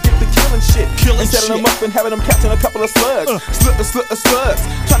when I get the killing shit. Killing setting shit. them up and having them catching a couple of slugs. Slugs.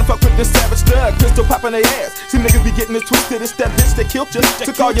 Trying to fuck with this savage thug. Pistol popping their ass. See niggas be getting it twisted. It's that bitch that killed you.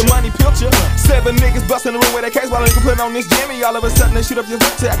 Took all your money, built you. 7 niggas busting the room with a case while they can put on this jammy. All of a sudden they shoot up your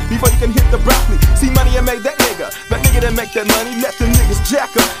attack before you can hit the broccoli. See money and make that nigga. That nigga that make that money, let them niggas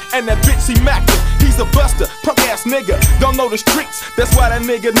jack up. And that bitch he mackin'. He's a buster, punk ass nigga. Don't know the streets. That's why that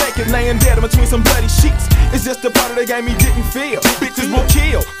nigga naked, laying dead in between some bloody sheets. It's just a part of the game he didn't feel. Bitches will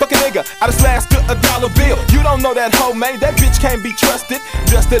kill. Fuck a nigga, I just last good $1 bill. You don't know that hoe made, that bitch can't be trusted.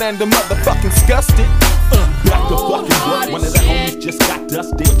 Dusted and the motherfucking scussed. Back to fucking work. One of the homies just got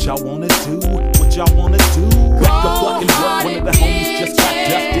dusted. What y'all wanna do? What y'all wanna do? Back to fucking work. One of the homies just got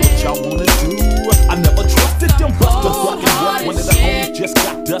dusted. What y'all wanna do? I never trusted them. Back to fucking work. One of the homies just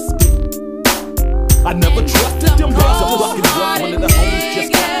got dusted. I never trusted them. Back to fucking work. One of the homies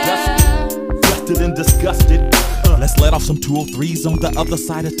just got dusted. Dusted and disgusted. Let's let off some 203s on the other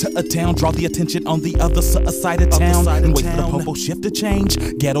side of town. Draw the attention on the other side of town. And wait for the popo shift to change.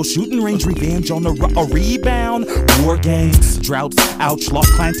 Ghetto shooting range, revenge on a rebound. War games, droughts, ouch,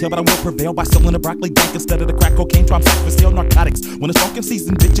 lost clientele, but I will prevail by selling the broccoli bank instead of the crack cocaine. Try to steal narcotics. When it's smoking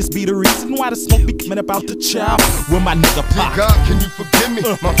season, bitches be the reason why the smoke be coming about the child. With my nigga Pop. God, can you forgive me?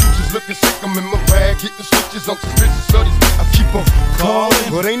 My future's looking sick. I'm in my bag, hitting switches. I'm suspicious of these. I keep on calling,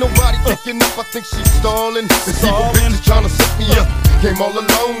 but ain't nobody picking up. I think she's stalling. It's evil bitches trying to set me up. Came all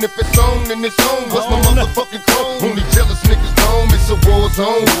alone. If it's on, then it's on. What's my motherfucking chrome? Only jealous niggas know it's a war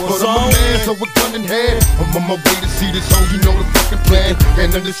zone. But I'm a man, so a gun in hand. I'm on my way to see this hoe. You know the fucking plan.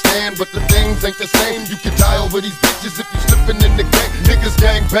 Can't understand, but the things ain't the same. You can die over these bitches if you slipping in the gang. Niggas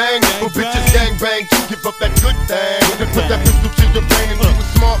gang bang, but bitches gang bang too. Give up that good thing and put that pistol to your brain. And you a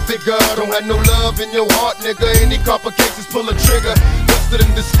smart figure. Don't have no love in your heart, nigga. Any complications, pull a trigger. Dusted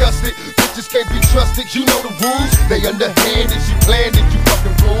and disgusted. Bitches can't be trusted. You know the rules. They underhanded. You planned it. You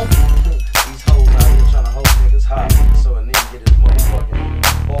fucking fool. These hoes out here trying to hold niggas hot, so a nigga get his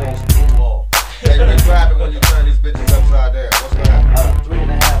motherfucking balls in the wall. Hey, what's happening when you turn these bitches upside down? What's gonna happen?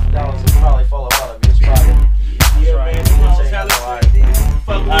 $3.50 will probably fall up out of his pocket. Yeah, man, come on, tell us.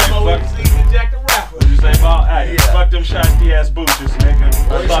 Fuck with them old Eazy, Jack the Rapper. What you say, Bob? Hey, fuck them shotty ass booches, nigga.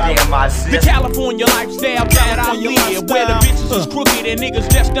 The California lifestyle that I live, where the bitches is crooked and niggas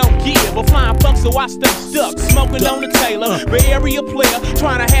just don't give. A flying fuck, so I stay stuck, smoking on the Taylor. Bay Area player,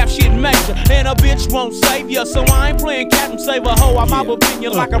 trying to have shit major, and a bitch won't save ya, so I ain't playing Captain Save a hoe. I'm out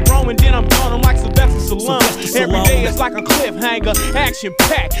opinion like I'm Roman, then I'm gone. I'm like Sylvester Stallone. Every day it's like a cliffhanger, action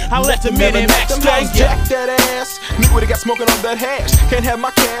packed. I let the men max jack that ass. Nigga would've got smoking on that hash. Can't have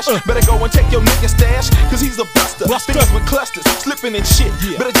my cash. Better go and take your nigga stash, cause he's a buster. Fingers with clusters, slipping and shit.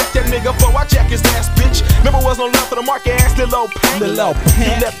 Better jack that nigga before I jack his ass, bitch. Never was no love for the market ass, little pain. He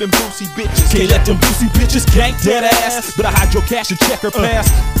left them boozy bitches. Can't let them boozy bitches gank that ass. Better hide your cash and check her pass.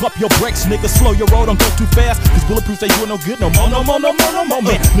 Pump your brakes, nigga, slow your road, don't go too fast. Cause bulletproof ain't doing no good, no more,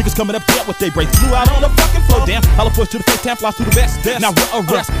 man. Niggas coming up dead with they break. Flew out on the fucking floor, damn. Holla push to the face, 10 flies to the vest. Now we're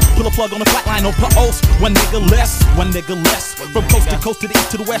arrest. Pull a plug on the flat line, no pause. One nigga less. From coast to coast to the east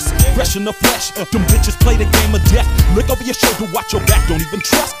to the west. Fresh in the flesh. Them bitches play the game of death. Look over your shoulder, watch your back, don't even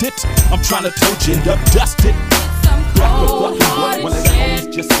trust it. I'm trying to told you, end up dusted. Back the fucking work, one of the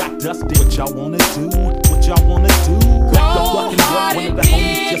homies just got dusted. What y'all wanna do? What y'all wanna do? Back the fucking work, one of the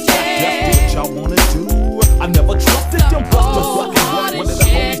homies just got dusted. What y'all wanna do? I never trusted them. Back the fucking work, one of the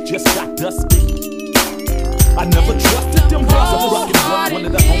homies just got dusted. I never trusted them. Back the fucking work, one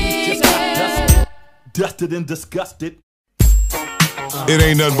of the homies just got dusted. Dusted and disgusted. It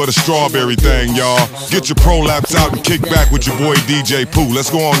ain't nothing but a strawberry thing, y'all. Get your prolapse out and kick back with your boy DJ Pooh. Let's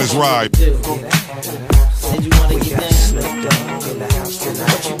go on this ride. Said you wanna get down.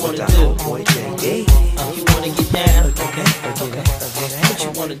 What you wanna do? You wanna get down. What you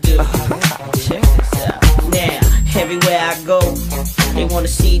wanna do? Check this out. Now, everywhere I go, they wanna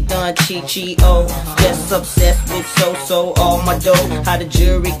see Don Chi-Chi-O. Just obsessed with so-so, all my dough. How the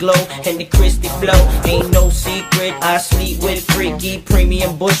jewelry glow and the crispy flow. Ain't no secret, I sleep with freaky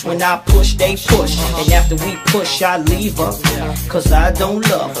premium bush. When I push, they push. And after we push, I leave her, cause I don't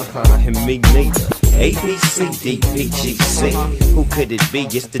love her. And me neither. A, B, C, D, P, G, C. Who could it be?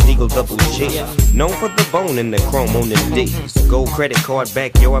 It's the Deagle Double G. Known for the bone and the chrome on the D's. Gold credit card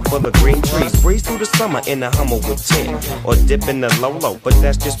backyard full of green trees. Breeze through the summer in a Hummer with 10. Or dip in the Lolo, but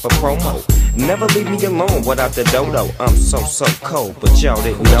that's just for promo. Never leave me alone without the dodo. I'm so cold, but y'all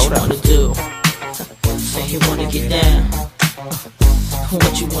didn't know that. What you wanna do? Say you wanna get down.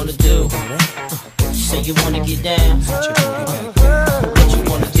 What you wanna do? Say you wanna get down. What you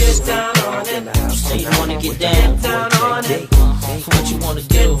wanna do? get down on it. Say you wanna get down. Get down on it. What you wanna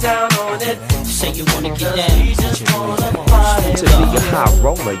do? Get down on it. Say you wanna get down. You just wanna party. To be a high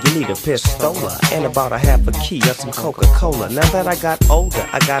roller, you need a pistola and about a half a key of some Coca-Cola. Now that I got older,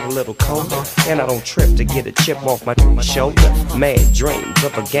 I got a little colder, and I don't trip to get a chip off my shoulder. Mad dreams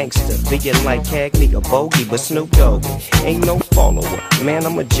of a gangster, being like Cagney or Bogey, but Snoop Dogg ain't no follower. Man,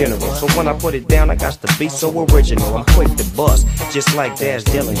 I'm a general, so when I put it down, I got to be so original. I'm quick to bust, just like Dash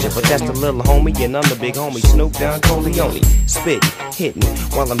Dillinger, but that's the little homie, and I'm the big homie Snoop Don Corleone. Spitting, hitting,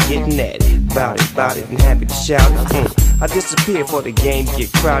 while I'm getting at it. Bout it, and happy to shout it. I disappear for the game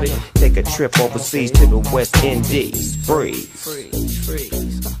get crowded. Take a trip overseas to the West Indies. Freeze.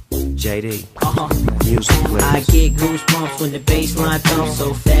 JD. Music, please. I get goosebumps when the bass line thumps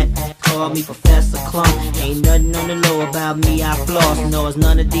so fat. Call me Professor Clump. Ain't nothing on the low about me, I floss. No, it's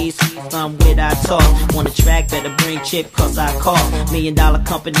none of these I'm with, I talk. Want a track, better bring chip, cause I cost. $1 million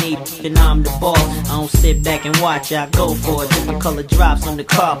company, then I'm the boss. I don't sit back and watch, I go for it. Different color drops on the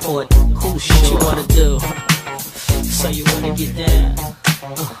carport. Who shit you wanna do? So you wanna get down?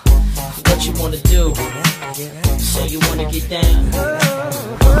 What you wanna do? So you wanna get down?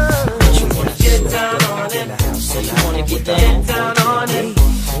 What you wanna get down on it? So you wanna get down on it?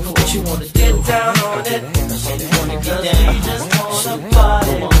 What you wanna get down on it? So you wanna get down? You just wanna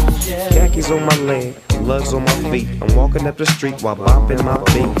party. Khakis on my leg, lugs on my feet. I'm walking up the street while bopping my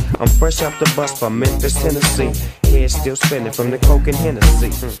beat. I'm fresh off the bus from Memphis, Tennessee. Head still spinning from the Coke and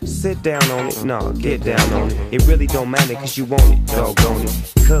Hennessy. Sit down on it, nah, get down on it. It really don't matter cause you want it, doggone it.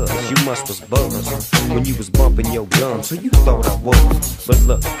 Cause you must was buzzed when you was bumping your gums, so you thought I was. But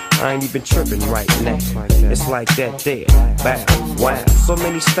look, I ain't even tripping right now. It's like that there, bow, wow. So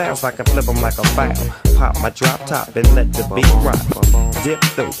many styles I can flip them like a foul. Pop my drop top and let the beat rock. Dip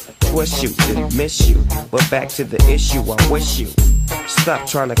through, twist you, then miss you. But back to the issue, I wish you stop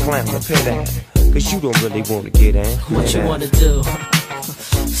trying to climb the pit down, cause you don't really wanna get down. What you wanna do?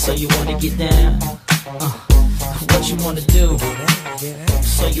 So you wanna get down? What you wanna do?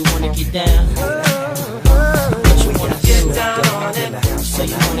 So you wanna get down? What you wanna get down on it? So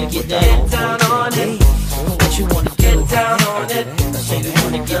you wanna get down on it? What you wanna get down on it? So you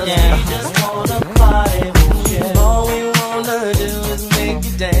wanna get down? We just wanna party. All we wanna do is make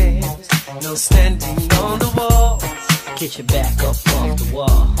you dance. No standing on the wall. Get your back up off the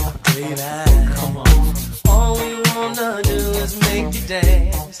wall. Baby, come on. All we wanna do is make you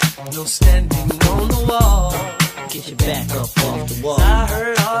dance. No standing on the wall. Get your back up off the wall. I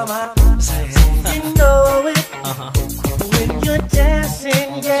heard all my mama say, you know it. When you're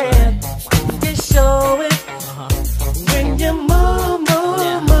dancing, yeah, you show it. When you move, you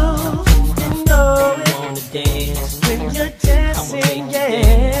know it. You wanna dance. When you're dancing,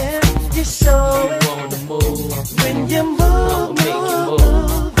 yeah, you show it. You wanna move. When you move, make you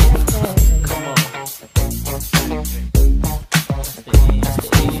move. Come on. That's the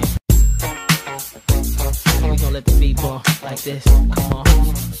end. We gon' let the beat bump like this. Come on.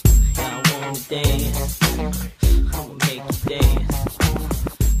 Y'all wanna dance. I'ma make you dance.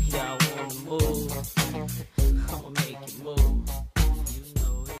 Y'all wanna move. I'ma make you move.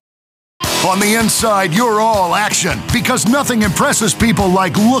 On the inside, you're all action because nothing impresses people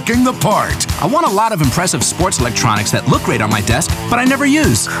like looking the part. I want a lot of impressive sports electronics that look great on my desk, but I never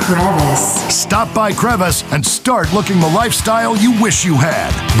use. Crevice. Stop by Crevice and start looking the lifestyle you wish you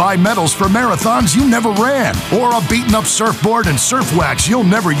had. Buy medals for marathons you never ran, or a beaten-up surfboard and surf wax you'll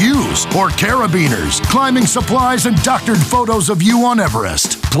never use, or carabiners, climbing supplies, and doctored photos of you on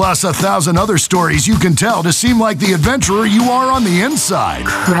Everest. Plus 1,000 other stories you can tell to seem like the adventurer you are on the inside.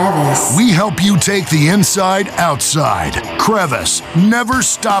 Crevice. We help you take the inside outside. Crevice. Never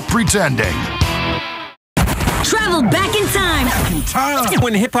stop pretending. Travel back in time.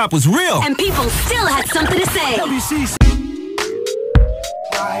 When hip-hop was real. And people still had something to say. WC.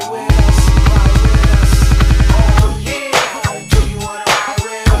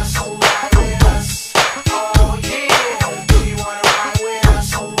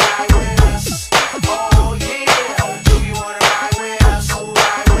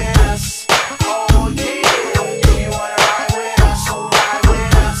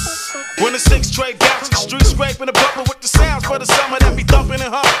 Scraping the bubble with the sounds for the summer that be thumping and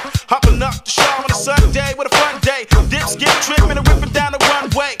humping. Hopping up the show on a Sunday with a fun day. Dip, skip, tripping and ripping down the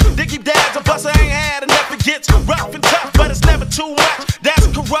runway. Diggy dads, a bus I ain't had enough. It gets rough and tough, but it's never too much. That's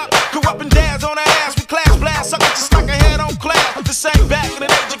corrupting dads on our ass. We class blast, sucker just like a head on class. The same back in the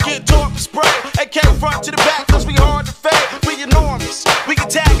day, you get tore up and spray. AK front to the back, cause we hard to fade. We enormous, we can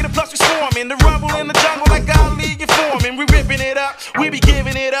tag it and plus we swarming. The rumble in the jungle like Ali and Foreman. We ripping it up, we be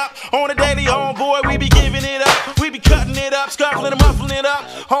giving it up. up. On a daily, homeboy, we be giving it up. We be cutting it up, scuffling and muffling it up.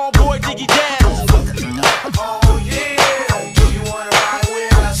 Homeboy, Diggy Dad. Oh yeah, do you wanna ride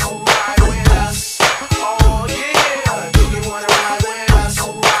with us? Ride with us. Oh yeah, do you wanna ride with us?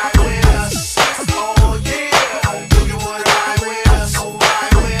 Ride with us. Oh yeah, do you wanna ride with us?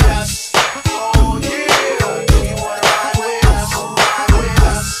 Ride with us. Oh yeah, do you wanna ride with us? Ride with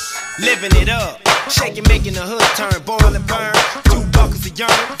us. Living it up, shaking, making the hood turn, boil and burn. 2 buckets of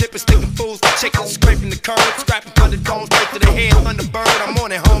urine, dipping, sticking fools for chicken, scraping the curb, scrapping for the dome, straight to the head, Thunderbird. I'm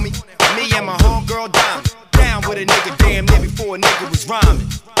on it, homie. Me and my homegirl Diamond, down with a nigga damn near before a nigga was rhyming.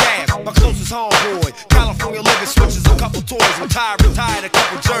 Damn, my closest homeboy, California living switches, a couple toys, retired a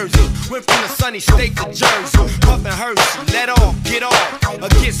couple jerseys. Went from the sunny state to Jersey, puffin' Hershey, let off, get off, or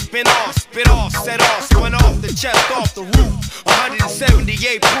get spin off, spit off, set off, spun off the chest, off the roof.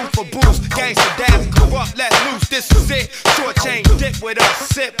 178 proof for boost, gangster dabs, corrupt, let loose. This is it. Short chain, dip with us,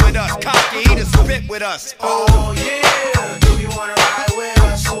 sit with us, cocky, eat and spit with us. Oh yeah, do you wanna ride with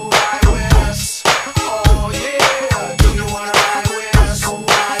us? Ride with us. Oh yeah, do you wanna ride with us?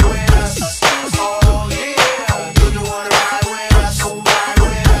 Ride with us. Oh yeah, do you wanna ride with us? Ride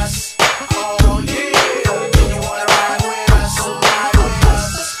with us. Oh yeah, do you wanna ride with us? Ride with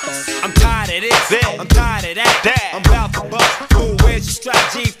us. I'm tired of this, I'm tired of that. I'm about to bust. Pooh, where's your strap?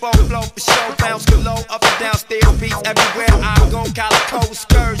 G4 flow for show, bounce below, up and down stairs, beats everywhere I go. Calico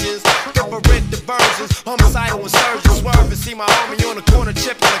excursions, different diversions, homicidal insurgents, swerving. See my homie on the corner,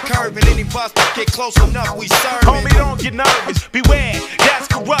 chipping the curb, and any bus that get close enough, we serve. Homie, don't get nervous, beware. That's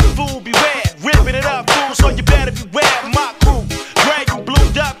corrupt, fool, beware. Ripping it up, fool, so you better beware. My crew, gray, you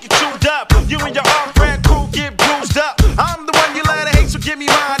blued up, you chewed up. You and your off-brand crew get bruised up. I'm the one you let hate, so give me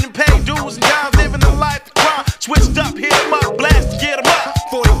mine and pay dues and dimes, living the life of crime. Switched up, hit 'em up, blast to get 'em up.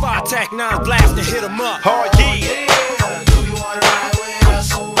 45 tack 9 blast to hit 'em up. Oh yeah. Do you wanna ride with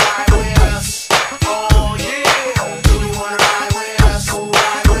us? Ride with us. Oh yeah, do you wanna ride with us?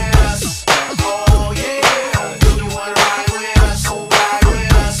 Ride with us. Oh yeah, do you wanna ride with us? Ride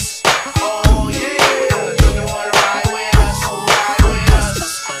with us. Oh yeah, do you wanna ride with us? Ride with us.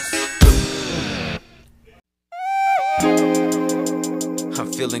 I'm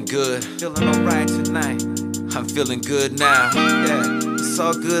feeling good, feeling alright tonight. I'm feeling good now, yeah. It's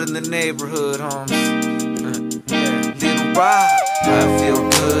all good in the neighborhood, homes. Yeah. Little Rob, I feel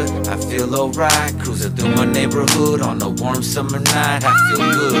good, I feel alright. Cruising through my neighborhood on a warm summer night. I feel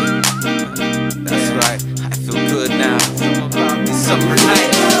good, that's right, I feel good now. These summer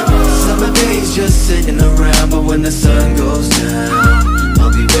nights, Summer days just sitting around, but when the sun goes down, I'll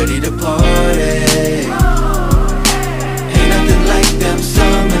be ready to party. Ain't nothing like them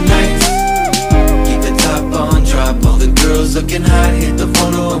summer nights. Keep the top on, drop, all the girls looking hot, hit the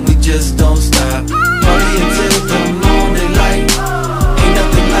photo and we just don't stop. Party until the morning light. Ain't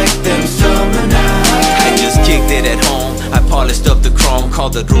nothing like them summer nights. I just kicked it at home, I polished up the chrome,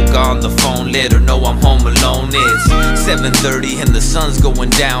 called the Ruka on the phone, let her know I'm home alone. It's 7:30 and the sun's going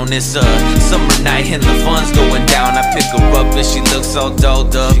down. It's a summer night and the fun's going down. I pick her up and she looks all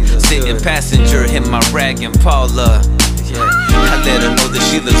dolled up, sitting passenger in my rag and Paula. Yeah, I let her know that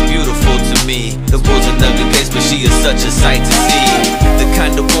she looks beautiful to me. The world's an ugly place, but she is such a sight to see. The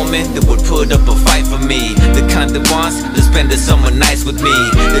kind of woman that would put up a fight for me. The kind that wants to spend the summer nights with me.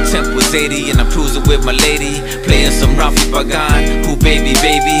 The temp was 80 and I'm cruising with my lady, playing some Rafi Pagan. Who baby,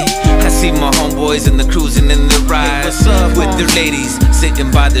 baby? I see my homeboys and the cruising in the ride, with their ladies sitting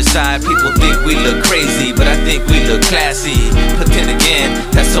by their side. People think we look crazy, but I think we look classy. But then again,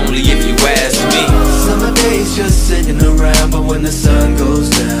 that's only if you ask me. Summer days just sitting around, but when the sun goes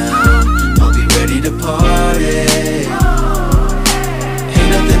down, I'll be ready to party. Ain't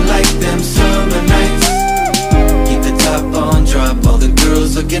nothing like them summer nights. Keep the top on, drop, all the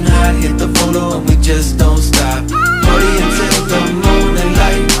girls looking hot, hit the photo and we just don't stop. Party until the morning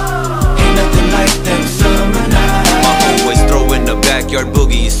light. Ain't nothing like them summer nights. My homeboys throwing the backyard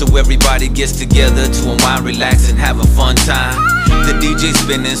boogie, so everybody gets together to unwind, relax, and have a fun time. The DJ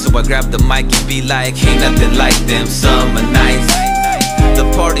spinning, so I grab the mic and be like, ain't nothing like them summer nights. The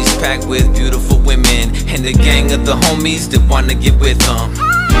party's packed with beautiful women and a gang of the homies that wanna get with them.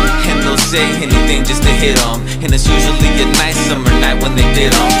 And they'll say anything just to hit them, and it's usually a nice summer night when they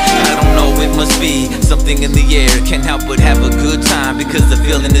did them. I don't know, it must be something in the air. Can't help but have a good time because the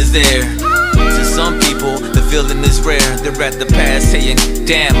feeling is there. To some people, the feeling is rare. They're at the pad saying,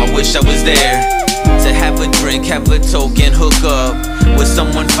 damn, I wish I was there. To have a drink, have a token, hook up with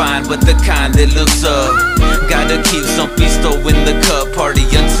someone fine, but the kind that looks up. Gotta keep some pisto in the cup, party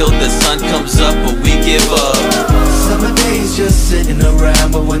until the sun comes up, but we give up. Summer days just sitting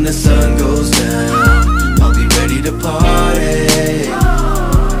around, but when the sun goes down, I'll be ready to party.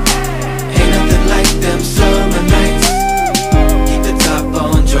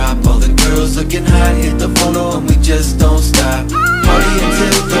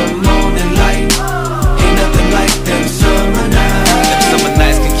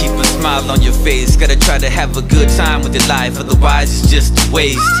 phase. Gotta try to have a good time with your life, otherwise it's just a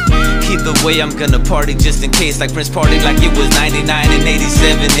waste. Either way, I'm gonna party just in case. Like Prince party like it was 99 and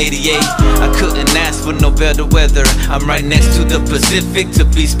 87, 88. I couldn't ask for no better weather. I'm right next to the Pacific, to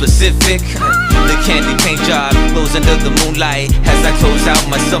be specific. The candy paint job glows under the moonlight as I close out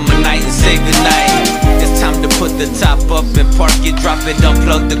my summer night and say goodnight. It's time to put the top up and park it, drop it,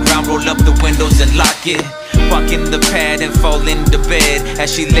 unplug the ground, roll up the windows and lock it. Walk in the pad and fall into bed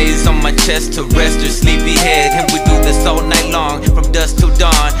as she lays on my chest to rest her sleepy head. And we do this all night long, from dusk till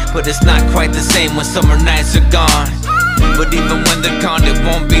dawn. But it's not quite the same when summer nights are gone. But even when they're gone, it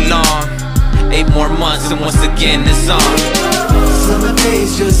won't be long. 8 more months and once again it's on. Summer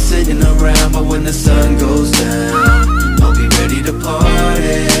days just sitting around, but when the sun goes down, I'll be ready to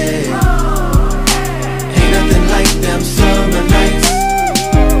party. Ain't nothing like them summer nights.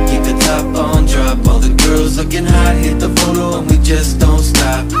 Keep the top on drop, all the girls looking hot, hit the photo and we just don't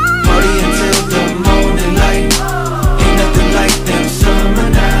stop. Party until the morning light. Ain't nothing like them summer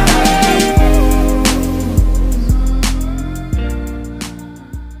nights.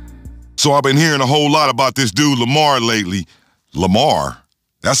 So I've been hearing a whole lot about this dude Lamar lately. Lamar?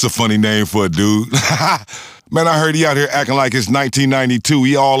 That's a funny name for a dude. Man, I heard he out here acting like it's 1992.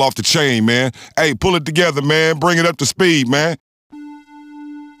 He all off the chain, man. Hey, pull it together, man. Bring it up to speed, man.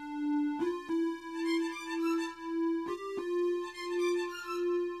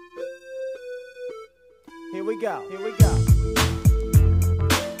 Here we go, here we go.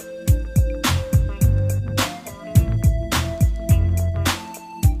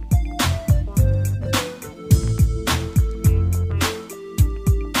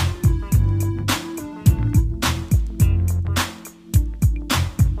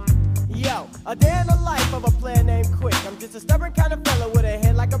 Yo, a day in the life of a player named Quick. I'm just a stubborn kind of fella with a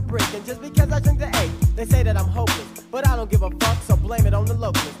head like a brick. And just because I drink the 8, they say that I'm hopeless. But I don't give a fuck, so blame it on the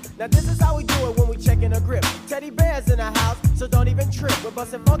locals. Now this is how we do it when we check in a grip. Teddy bears in the house, so don't even trip. We're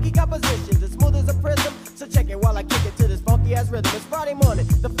busting funky compositions, as smooth as a prism. So check it while I kick it to this funky ass rhythm. It's Friday morning,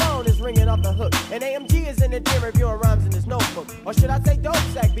 the phone is ringing off the hook. And AMG is in the den reviewing rhymes in his notebook. Or should I say dope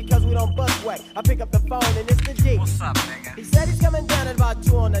sack, because we don't bust whack. I pick up the phone and it's the G. What's up, nigga? He said he's coming down at about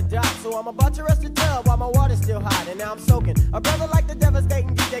 2 on the dot. So I'm about to rest the tub while my water's still hot. And now I'm soaking. A brother like the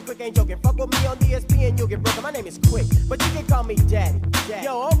devastating DJ Quick ain't joking. Fuck with me on DSP and you'll get broken. My name is Quick, but you can call me Daddy.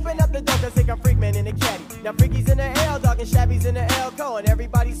 Yo, open up the door, cause think I'm Freakman in the caddy. Now Freaky's in the L, dog, and Shabby's in the L co, and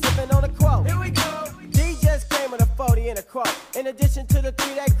everybody's sipping on a quote. Here we go. D just came with a 40 and a quote. In addition to the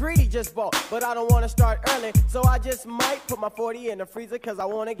 3 that Greedy just bought. But I don't wanna start early, so I just might put my 40 in the freezer, cause I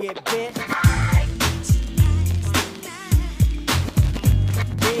wanna get bent.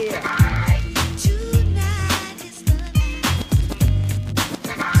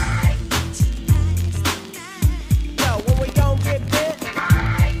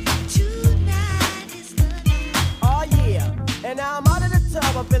 Yeah. And now I'm out of the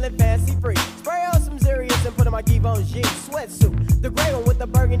tub, I'm feeling fancy free. Spray on some Zerius and put on my Givenchy sweatsuit. The gray one with the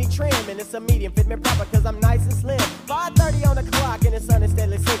burgundy trim, and it's a medium, fit me proper cause I'm nice and slim. 5:30 on the clock and the sun is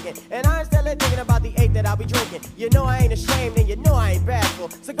steadily sinking. And I'm steadily thinking about the 8 that I'll be drinking. You know I ain't ashamed and you know I ain't bashful.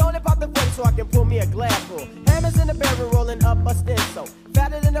 So go and pop the 40 so I can pull me a glass full. Hammers in the bedroom rolling up a stencil.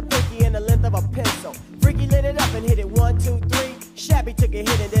 Fatter than a pinky and the length of a pencil. Freaky lit it up and hit it 1, 2, 3. Shabby took a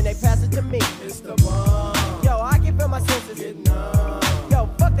hit and then they passed it to me. It's the bomb. Yo, I can feel my senses. Yo,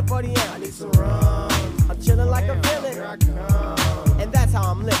 fuck the 40 amp. I need some rum. I'm chilling like a villain. Here I come. And that's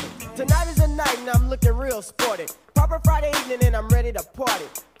how I'm living. Tonight is a night and I'm looking real sporty. Proper Friday evening and I'm ready to party.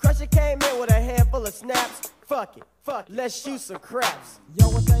 Crusher came in with a handful of snaps. Fuck it, let's shoot some craps. Yo,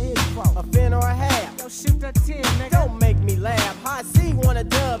 what the hit for? A fin or a half? Yo, shoot that 10, nigga. Don't make me laugh. High C want a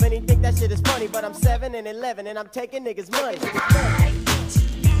dub and he think that shit is funny. But I'm 7 and 11 and I'm taking niggas' money.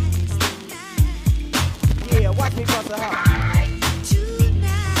 Yeah, watch me bust a hop.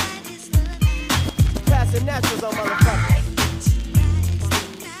 Passing naturals on motherfuckers.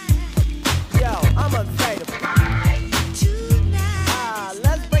 Yo, I'm unfadable.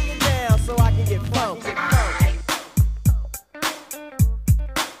 Let's break it down so I can get funky.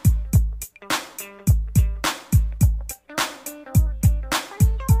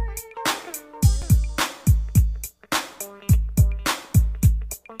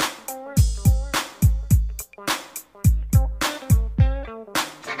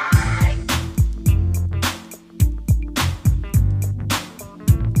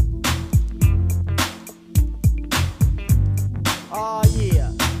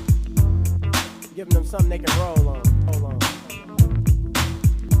 Giving them something they can roll on. Hold on.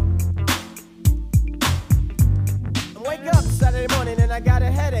 I wake up Saturday morning and I got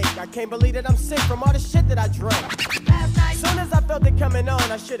a headache. I can't believe that I'm sick from all the shit that I drank. Last night Soon as I felt it coming on,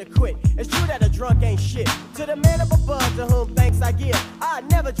 I should've quit. It's true that a drunk ain't shit. To the man of above, to whom thanks I give, I'd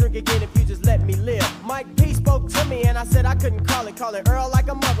never drink again if you just let me live. Mike P spoke to me and I said I couldn't call it Earl like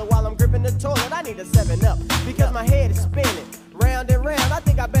a mother while I'm gripping the toilet. I need a 7-Up because my head is spinning round and round. I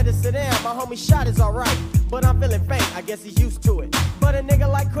think I better sit down. My homie shot is alright, but I'm feeling faint. I guess he's used to it. But a nigga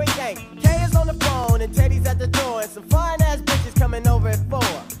like Quick ain't. K is on the phone and Teddy's at the door, and some fine ass bitches coming over at 4.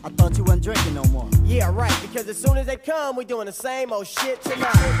 I thought you wasn't drinking no more. Yeah, right. Because as soon as they come, we doing the same old shit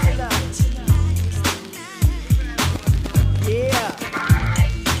tonight. Yeah.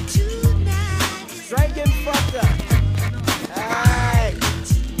 Straight getting fucked up. Alright.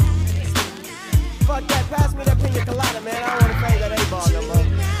 Fuck that. Pass me that pina colada, man. I don't want to pay that A-ball no more.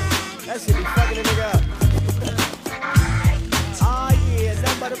 That shit be fucking a nigga up. Oh yeah,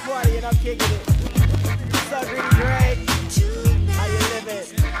 nothing but a party and I'm kicking it. What's up, Greedy Greg? How you living?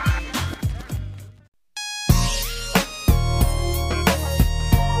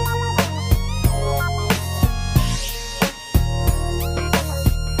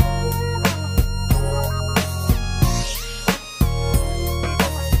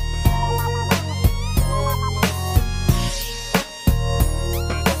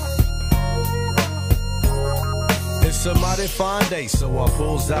 It's a mighty fine day, so I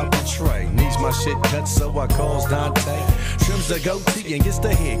pulls out the tray. Needs my shit cut, so I calls Dante. Trims the goatee and gets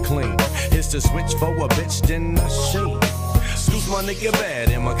the head clean. It's the switch for a bitch, then I sheen. Scoops my nigga Bad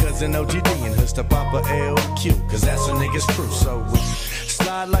and my cousin OGD and hooks to Papa LQ, cause that's a nigga's crew. So we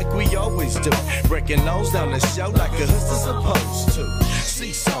slide like we always do, breaking lows down the show like a host is supposed to.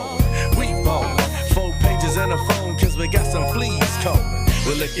 Seesaw, we ballin', 4 pages and a phone, cause we got some fleas callin'.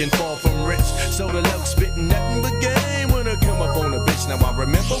 We're looking far from rich, so the low spittin' nothing but game when I come up on a bitch. Now I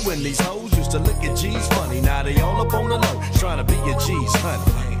remember when these hoes used to look at G's funny. Now they all up on the low, trying to be a G's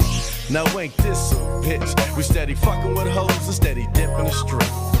honey. Now ain't this a bitch? We steady fucking with hoes and steady dipping the street.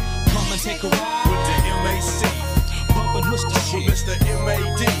 Come and take a ride with the M.A.C. Bumpin' Mr. Shit, Mr.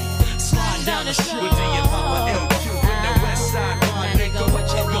 M.A.D. Sliding down the street with the Papa LQ with the West Side. What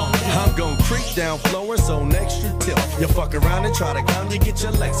you gon' do? I'm gon' creep down Florence on extra tip. You fuck around and try to clown, you get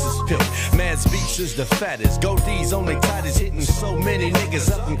your Lexus pill. Mad's Beach is the fattest. Goatees on they tightest, hitting so many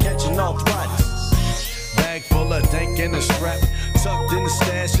niggas up and catching arthritis. Bag full of dank and a strap, tucked in the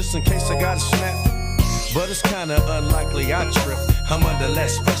stash just in case I got a snap. But it's kinda unlikely I trip. I'm under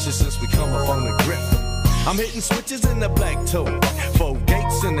less pressure since we come up on the grip. I'm hitting switches in the black toe, 4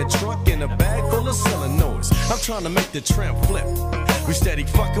 gates in the trunk and a bag full of solenoids. I'm trying to make the tramp flip. We steady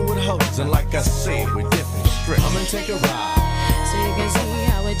fucking with hoes, and like I said, we're dipping strip. I'm gonna take a ride. So you can see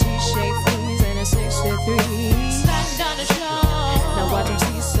how a G-shape freeze in a 63. Stop down the show. Now watch them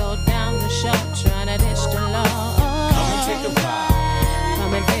seesaw down the show, trying to ditch the law. Come and take a ride.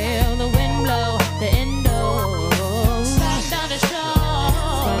 Come and feel the wind blow, the N.W.A. Stop down the show.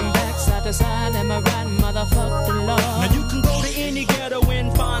 Front, back, side to side, am I right, motherfuck the law. Now you can go to any ghetto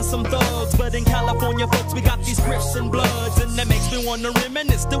and find some thugs, but in California, folks, we got these Crips and Bloods, and that makes me wanna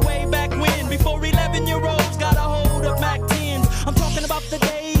reminisce the way back when, before 11-year-olds got a hold of Mac 10s. I'm talking about the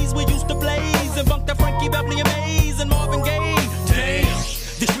days we used to blaze and bunk the Frankie Beverly and Mays and Marvin Gaye. Damn,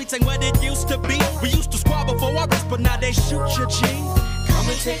 the streets ain't what it used to be. We used to squabble for our rest, but now they shoot your G. Come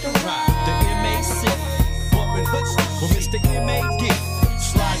and take a ride, the M.A.C. Bumpin' hoods with Mr. M.A.D.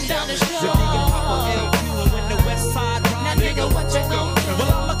 Slide down the show. With the Papa LQ and when the West Side ride. Now nigga, what you gon' do?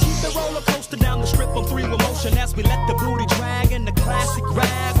 Well, I'ma keep the roller coaster down the strip on 3 with motion as we let the booty drag in the classic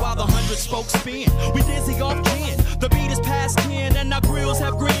rag while the 100 spokes spin. We dizzy off gin. The beat is past 10 and our grills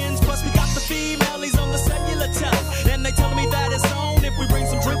have grins. Plus we got the females on the cellular tele, and they tell me that it's on if we bring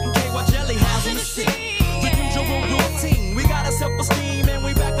some drink and KY jelly. How's in the scene? The usual routine. We got a self-esteem and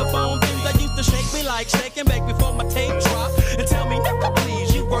we back up on things that used to shake me like shake and bake before my tape drop. And tell me, nigga,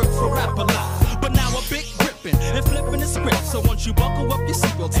 please, you work for rap a lot, but now a big gripping and flipping the script. So once you buckle up your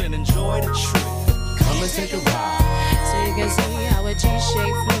seatbelts and enjoy the trip, come and take a ride. So you can see how a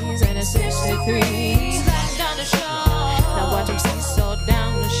G-shape freeze in a 63. Slide down the show. Now watch them seesaw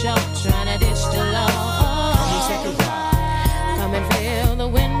down the show, trying to ditch the law. Come and take a ride. Come and feel the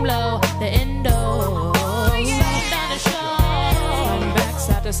wind blow, the N.W.A. Slide down the show. From back,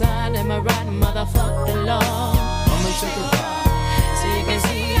 side to side, am I right, motherfuck the law. Come and take a ride. So you can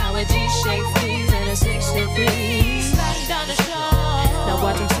see how a G-shape freeze in a 63. Slide down the show. Now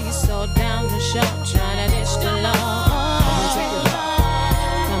watch them seesaw down the show, trying to ditch the law. Come and take a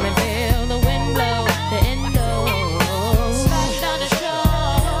ride. Come and feel the wind blow, the N.W.A. Slide down the show.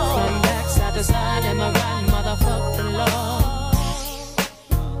 From back, side to side, am I right, motherfuck the law.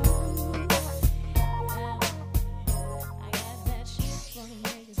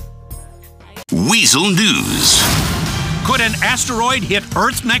 Weasel News. Could an asteroid hit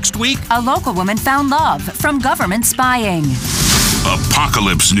Earth next week? A local woman found love from government spying.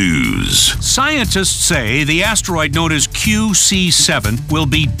 Apocalypse News. Scientists say the asteroid known as QC7 will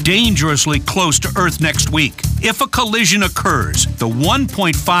be dangerously close to Earth next week. If a collision occurs, the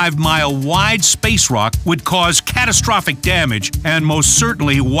 1.5-mile wide space rock would cause catastrophic damage and most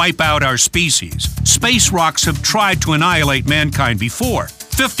certainly wipe out our species. Space rocks have tried to annihilate mankind before.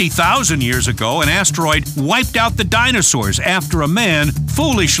 50,000 years ago, an asteroid wiped out the dinosaurs after a man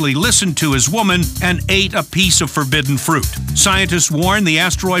foolishly listened to his woman and ate a piece of forbidden fruit. Scientists warn the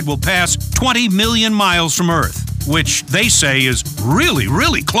asteroid will pass 20 million miles from Earth, which they say is really,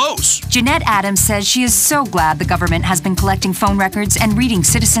 really close. Jeanette Adams says she is so glad the government has been collecting phone records and reading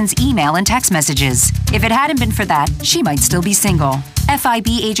citizens' email and text messages. If it hadn't been for that, she might still be single. FIB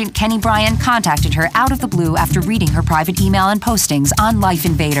agent Kenny Bryan contacted her out of the blue after reading her private email and postings on Life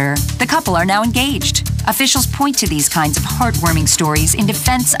Invader. The couple are now engaged. Officials point to these kinds of heartwarming stories in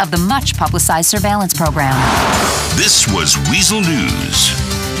defense of the much-publicized surveillance program. This was Weasel News.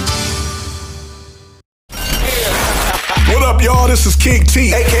 What up, y'all? This is King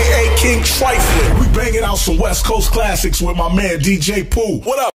T, a.k.a. King Trifling. We banging out some West Coast classics with my man DJ Pooh.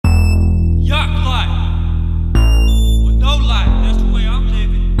 What up? Yuck life. Well, no life. That's the way I'm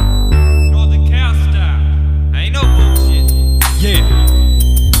living. Northern Cal style. Ain't no bullshit. Yeah.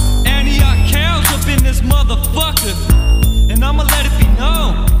 Antioch cows up in this motherfucker. And I'ma let it be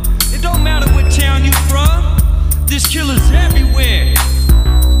known. It don't matter what town you from. This killer's everywhere.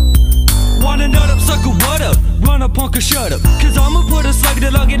 Wanna nut up, sucker, what up? Run up, punk, or shut up. Cause I'ma put a slug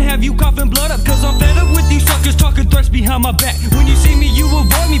to lug and have you coughing blood up. Cause I'm fed up with these suckers talking threats behind my back. When you see me, you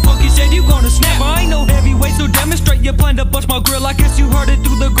avoid me, punk, you said you gonna snap. I ain't no heavyweight, so demonstrate your plan to bust my grill. I guess you heard it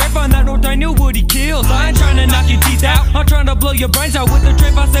through the grapevine that North N.W.A kills. I ain't trying to knock your teeth out, I'm trying to blow your brains out. With the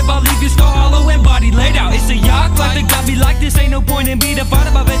trip I say I'll leave your skull hollow and body laid out. It's a yacht like that got me like this. Ain't no point in me to fight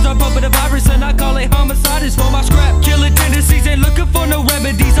about veins. I'm pumping the virus and I call it homicide. It's for my scrap. Killing tendencies, ain't looking for no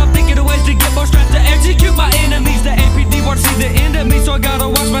remedies. I'm thinking of ways to get more straps to execute my enemies. The APD won't see the end of me, so I gotta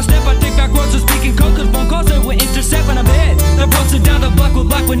watch my step. I take back roads and speaking cold, cause phone calls that were intercept when I'm head. They're posted down the block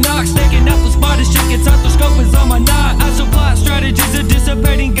with knocks, taking out the spot as shit gets out the scope is on my knot. I supply strategies of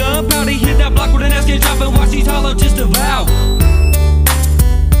dissipating gunpowder. Hit that block with an SK drop and watch these hollow just devour.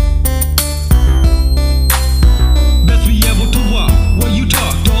 Best be able to walk where you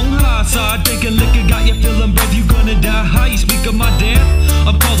talk, don't hide. Side thinking liquor got you feeling brave, you gonna die. How you speak of my death?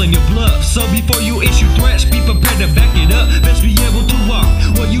 I'm calling your bluff. So before you issue threats, be prepared to back it up. Best be able to walk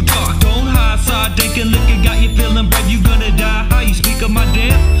where you talk, don't hide. Side thinking liquor got you feeling brave, you gonna die. How you speak of my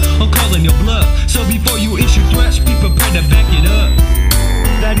death? I'm calling your bluff. So before you issue threats, be prepared to back it up.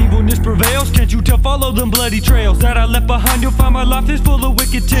 That evilness prevails, can't you tell? Follow them bloody trails that I left behind. You'll find my life is full of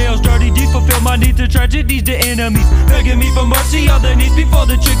wicked tales. Dirty deeds fulfill my needs, the tragedies, the enemies begging me for mercy on their knees before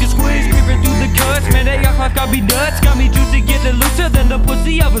the trigger squeeze. Creeping through the cuts, man, they act like I be nuts. Got me juicy, getting looser than the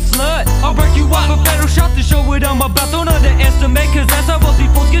pussy of a slut. I'll break you off a fatal shot to show it I'm about. Don't underestimate, cause that's how wealthy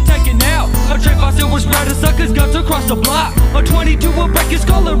fools get taken out. A trade fossil will spread a sucker's guts across the block. A 22 will break his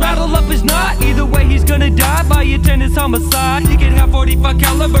skull and rattle up his knot. Either way, he's gonna die by attendance homicide. He can have 45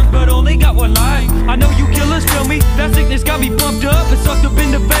 calibers, but only got one life. I know you killers feel me, that sickness got me pumped up and sucked up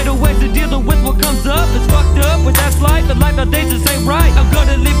in the fatal ways of dealing with what comes up. It's fucked up, but that's life, and life nowadays just ain't right. I'm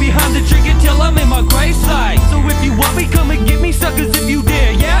gonna live behind the trigger till I'm in my grave site. So if you want me, come and get me, suckers, if you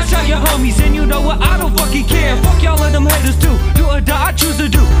dare. Yeah, I shot your homies, and you know what, I don't fucking care. Fuck y'all and them haters too, do or die, I choose to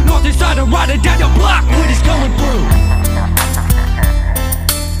do. North and side and ride it down your block when it's coming through.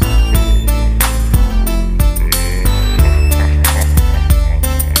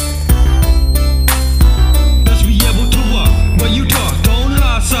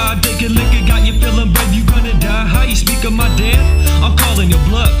 Thinking liquor got you feeling brave, you gonna die. How you speak of my death? I'm calling your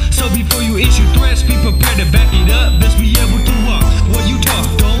bluff. So before you issue threats, be prepared to back it up. Best be able to walk where you talk,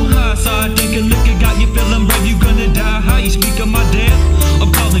 don't hide. Side thinking liquor got you feeling brave, you gonna die. How you speak of my death?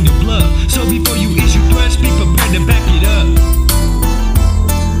 I'm calling your bluff. So before you issue threats, be prepared to back it up.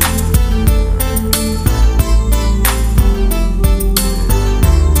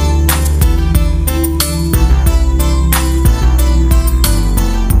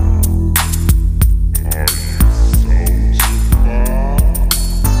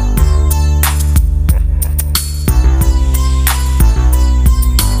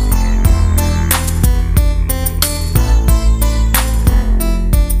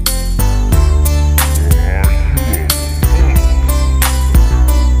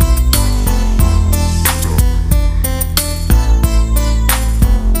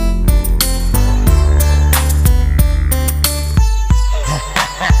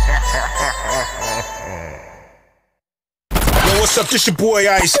 This your boy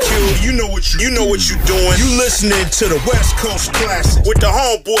Ice Cube. You know what you doing. You listening to the West Coast Classics with the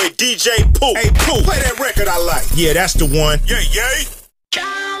homeboy DJ Pooh. Hey Pooh, play that record I like. Yeah, that's the one. Yay, yay.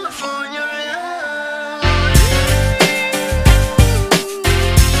 California.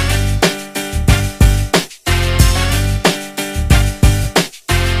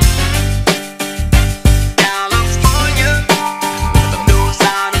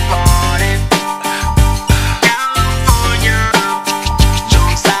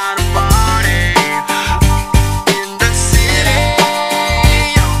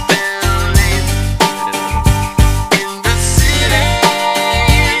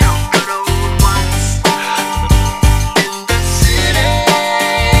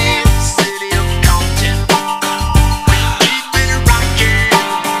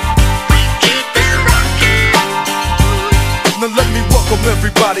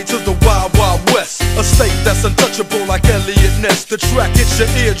 Everybody to the Wild Wild West, a state that's untouchable like Elliot Ness. The track hits your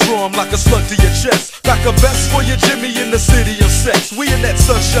eardrum like a slug to your chest. Pack a vest for your Jimmy in the city of sex. We in that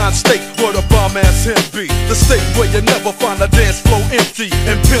sunshine state where the bomb ass him be. The state where you never find a dance floor empty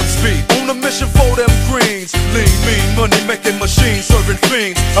and pimp speed. On a mission for them greens. Lean, mean, money making machines serving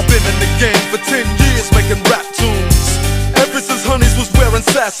fiends. I've been in the game for 10 years making rap tunes. Ever since Honeys was wearing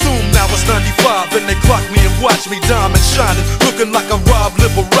Sassoon, now it's 95 and they clock me and watch me diamond shining, looking like a Rob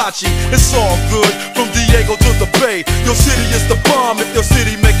Liberace. It's all good, from Diego to the Bay. Your city is the bomb if your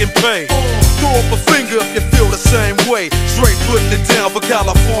city making pay. Throw up a finger if you feel the same way. Straight putting it down for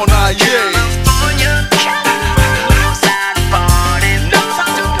California, yeah.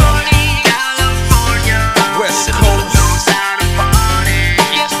 West Coast.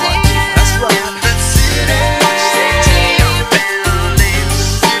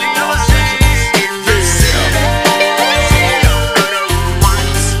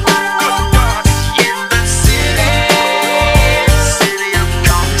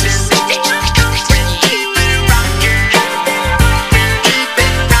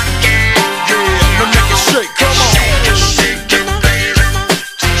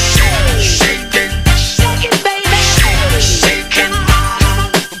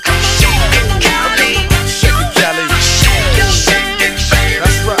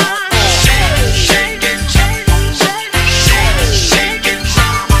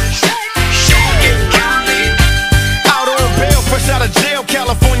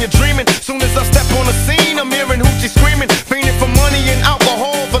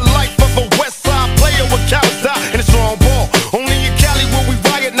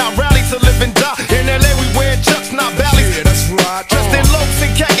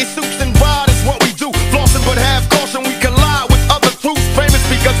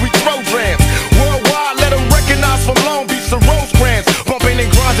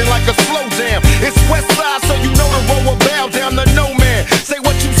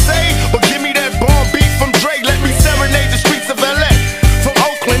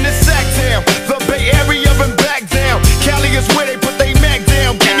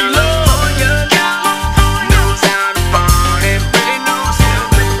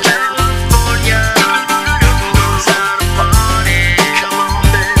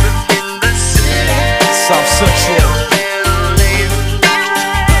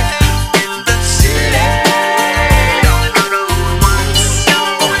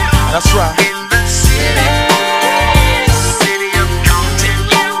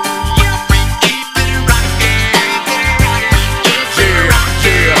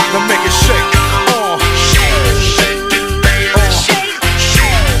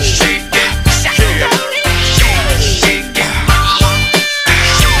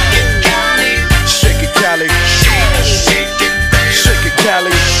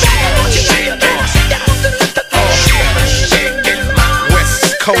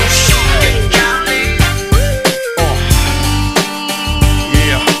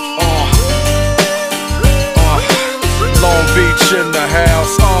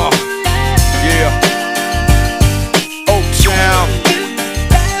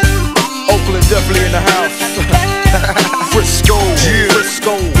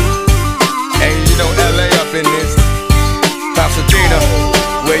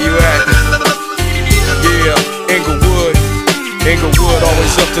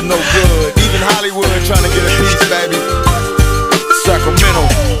 To no good, even Hollywood trying to get a piece, baby. Sacramento,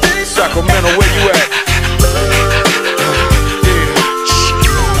 where you at? Yeah.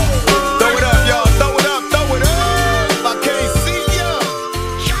 Throw it up, y'all, throw it up, throw it up. I can't see ya.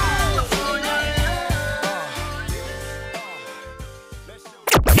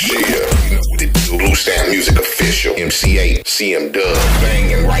 Yeah, Blue Sound Music Official, MC8, CM Dub,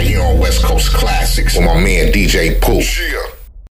 banging right here on West Coast Classics with my man DJ Pooh.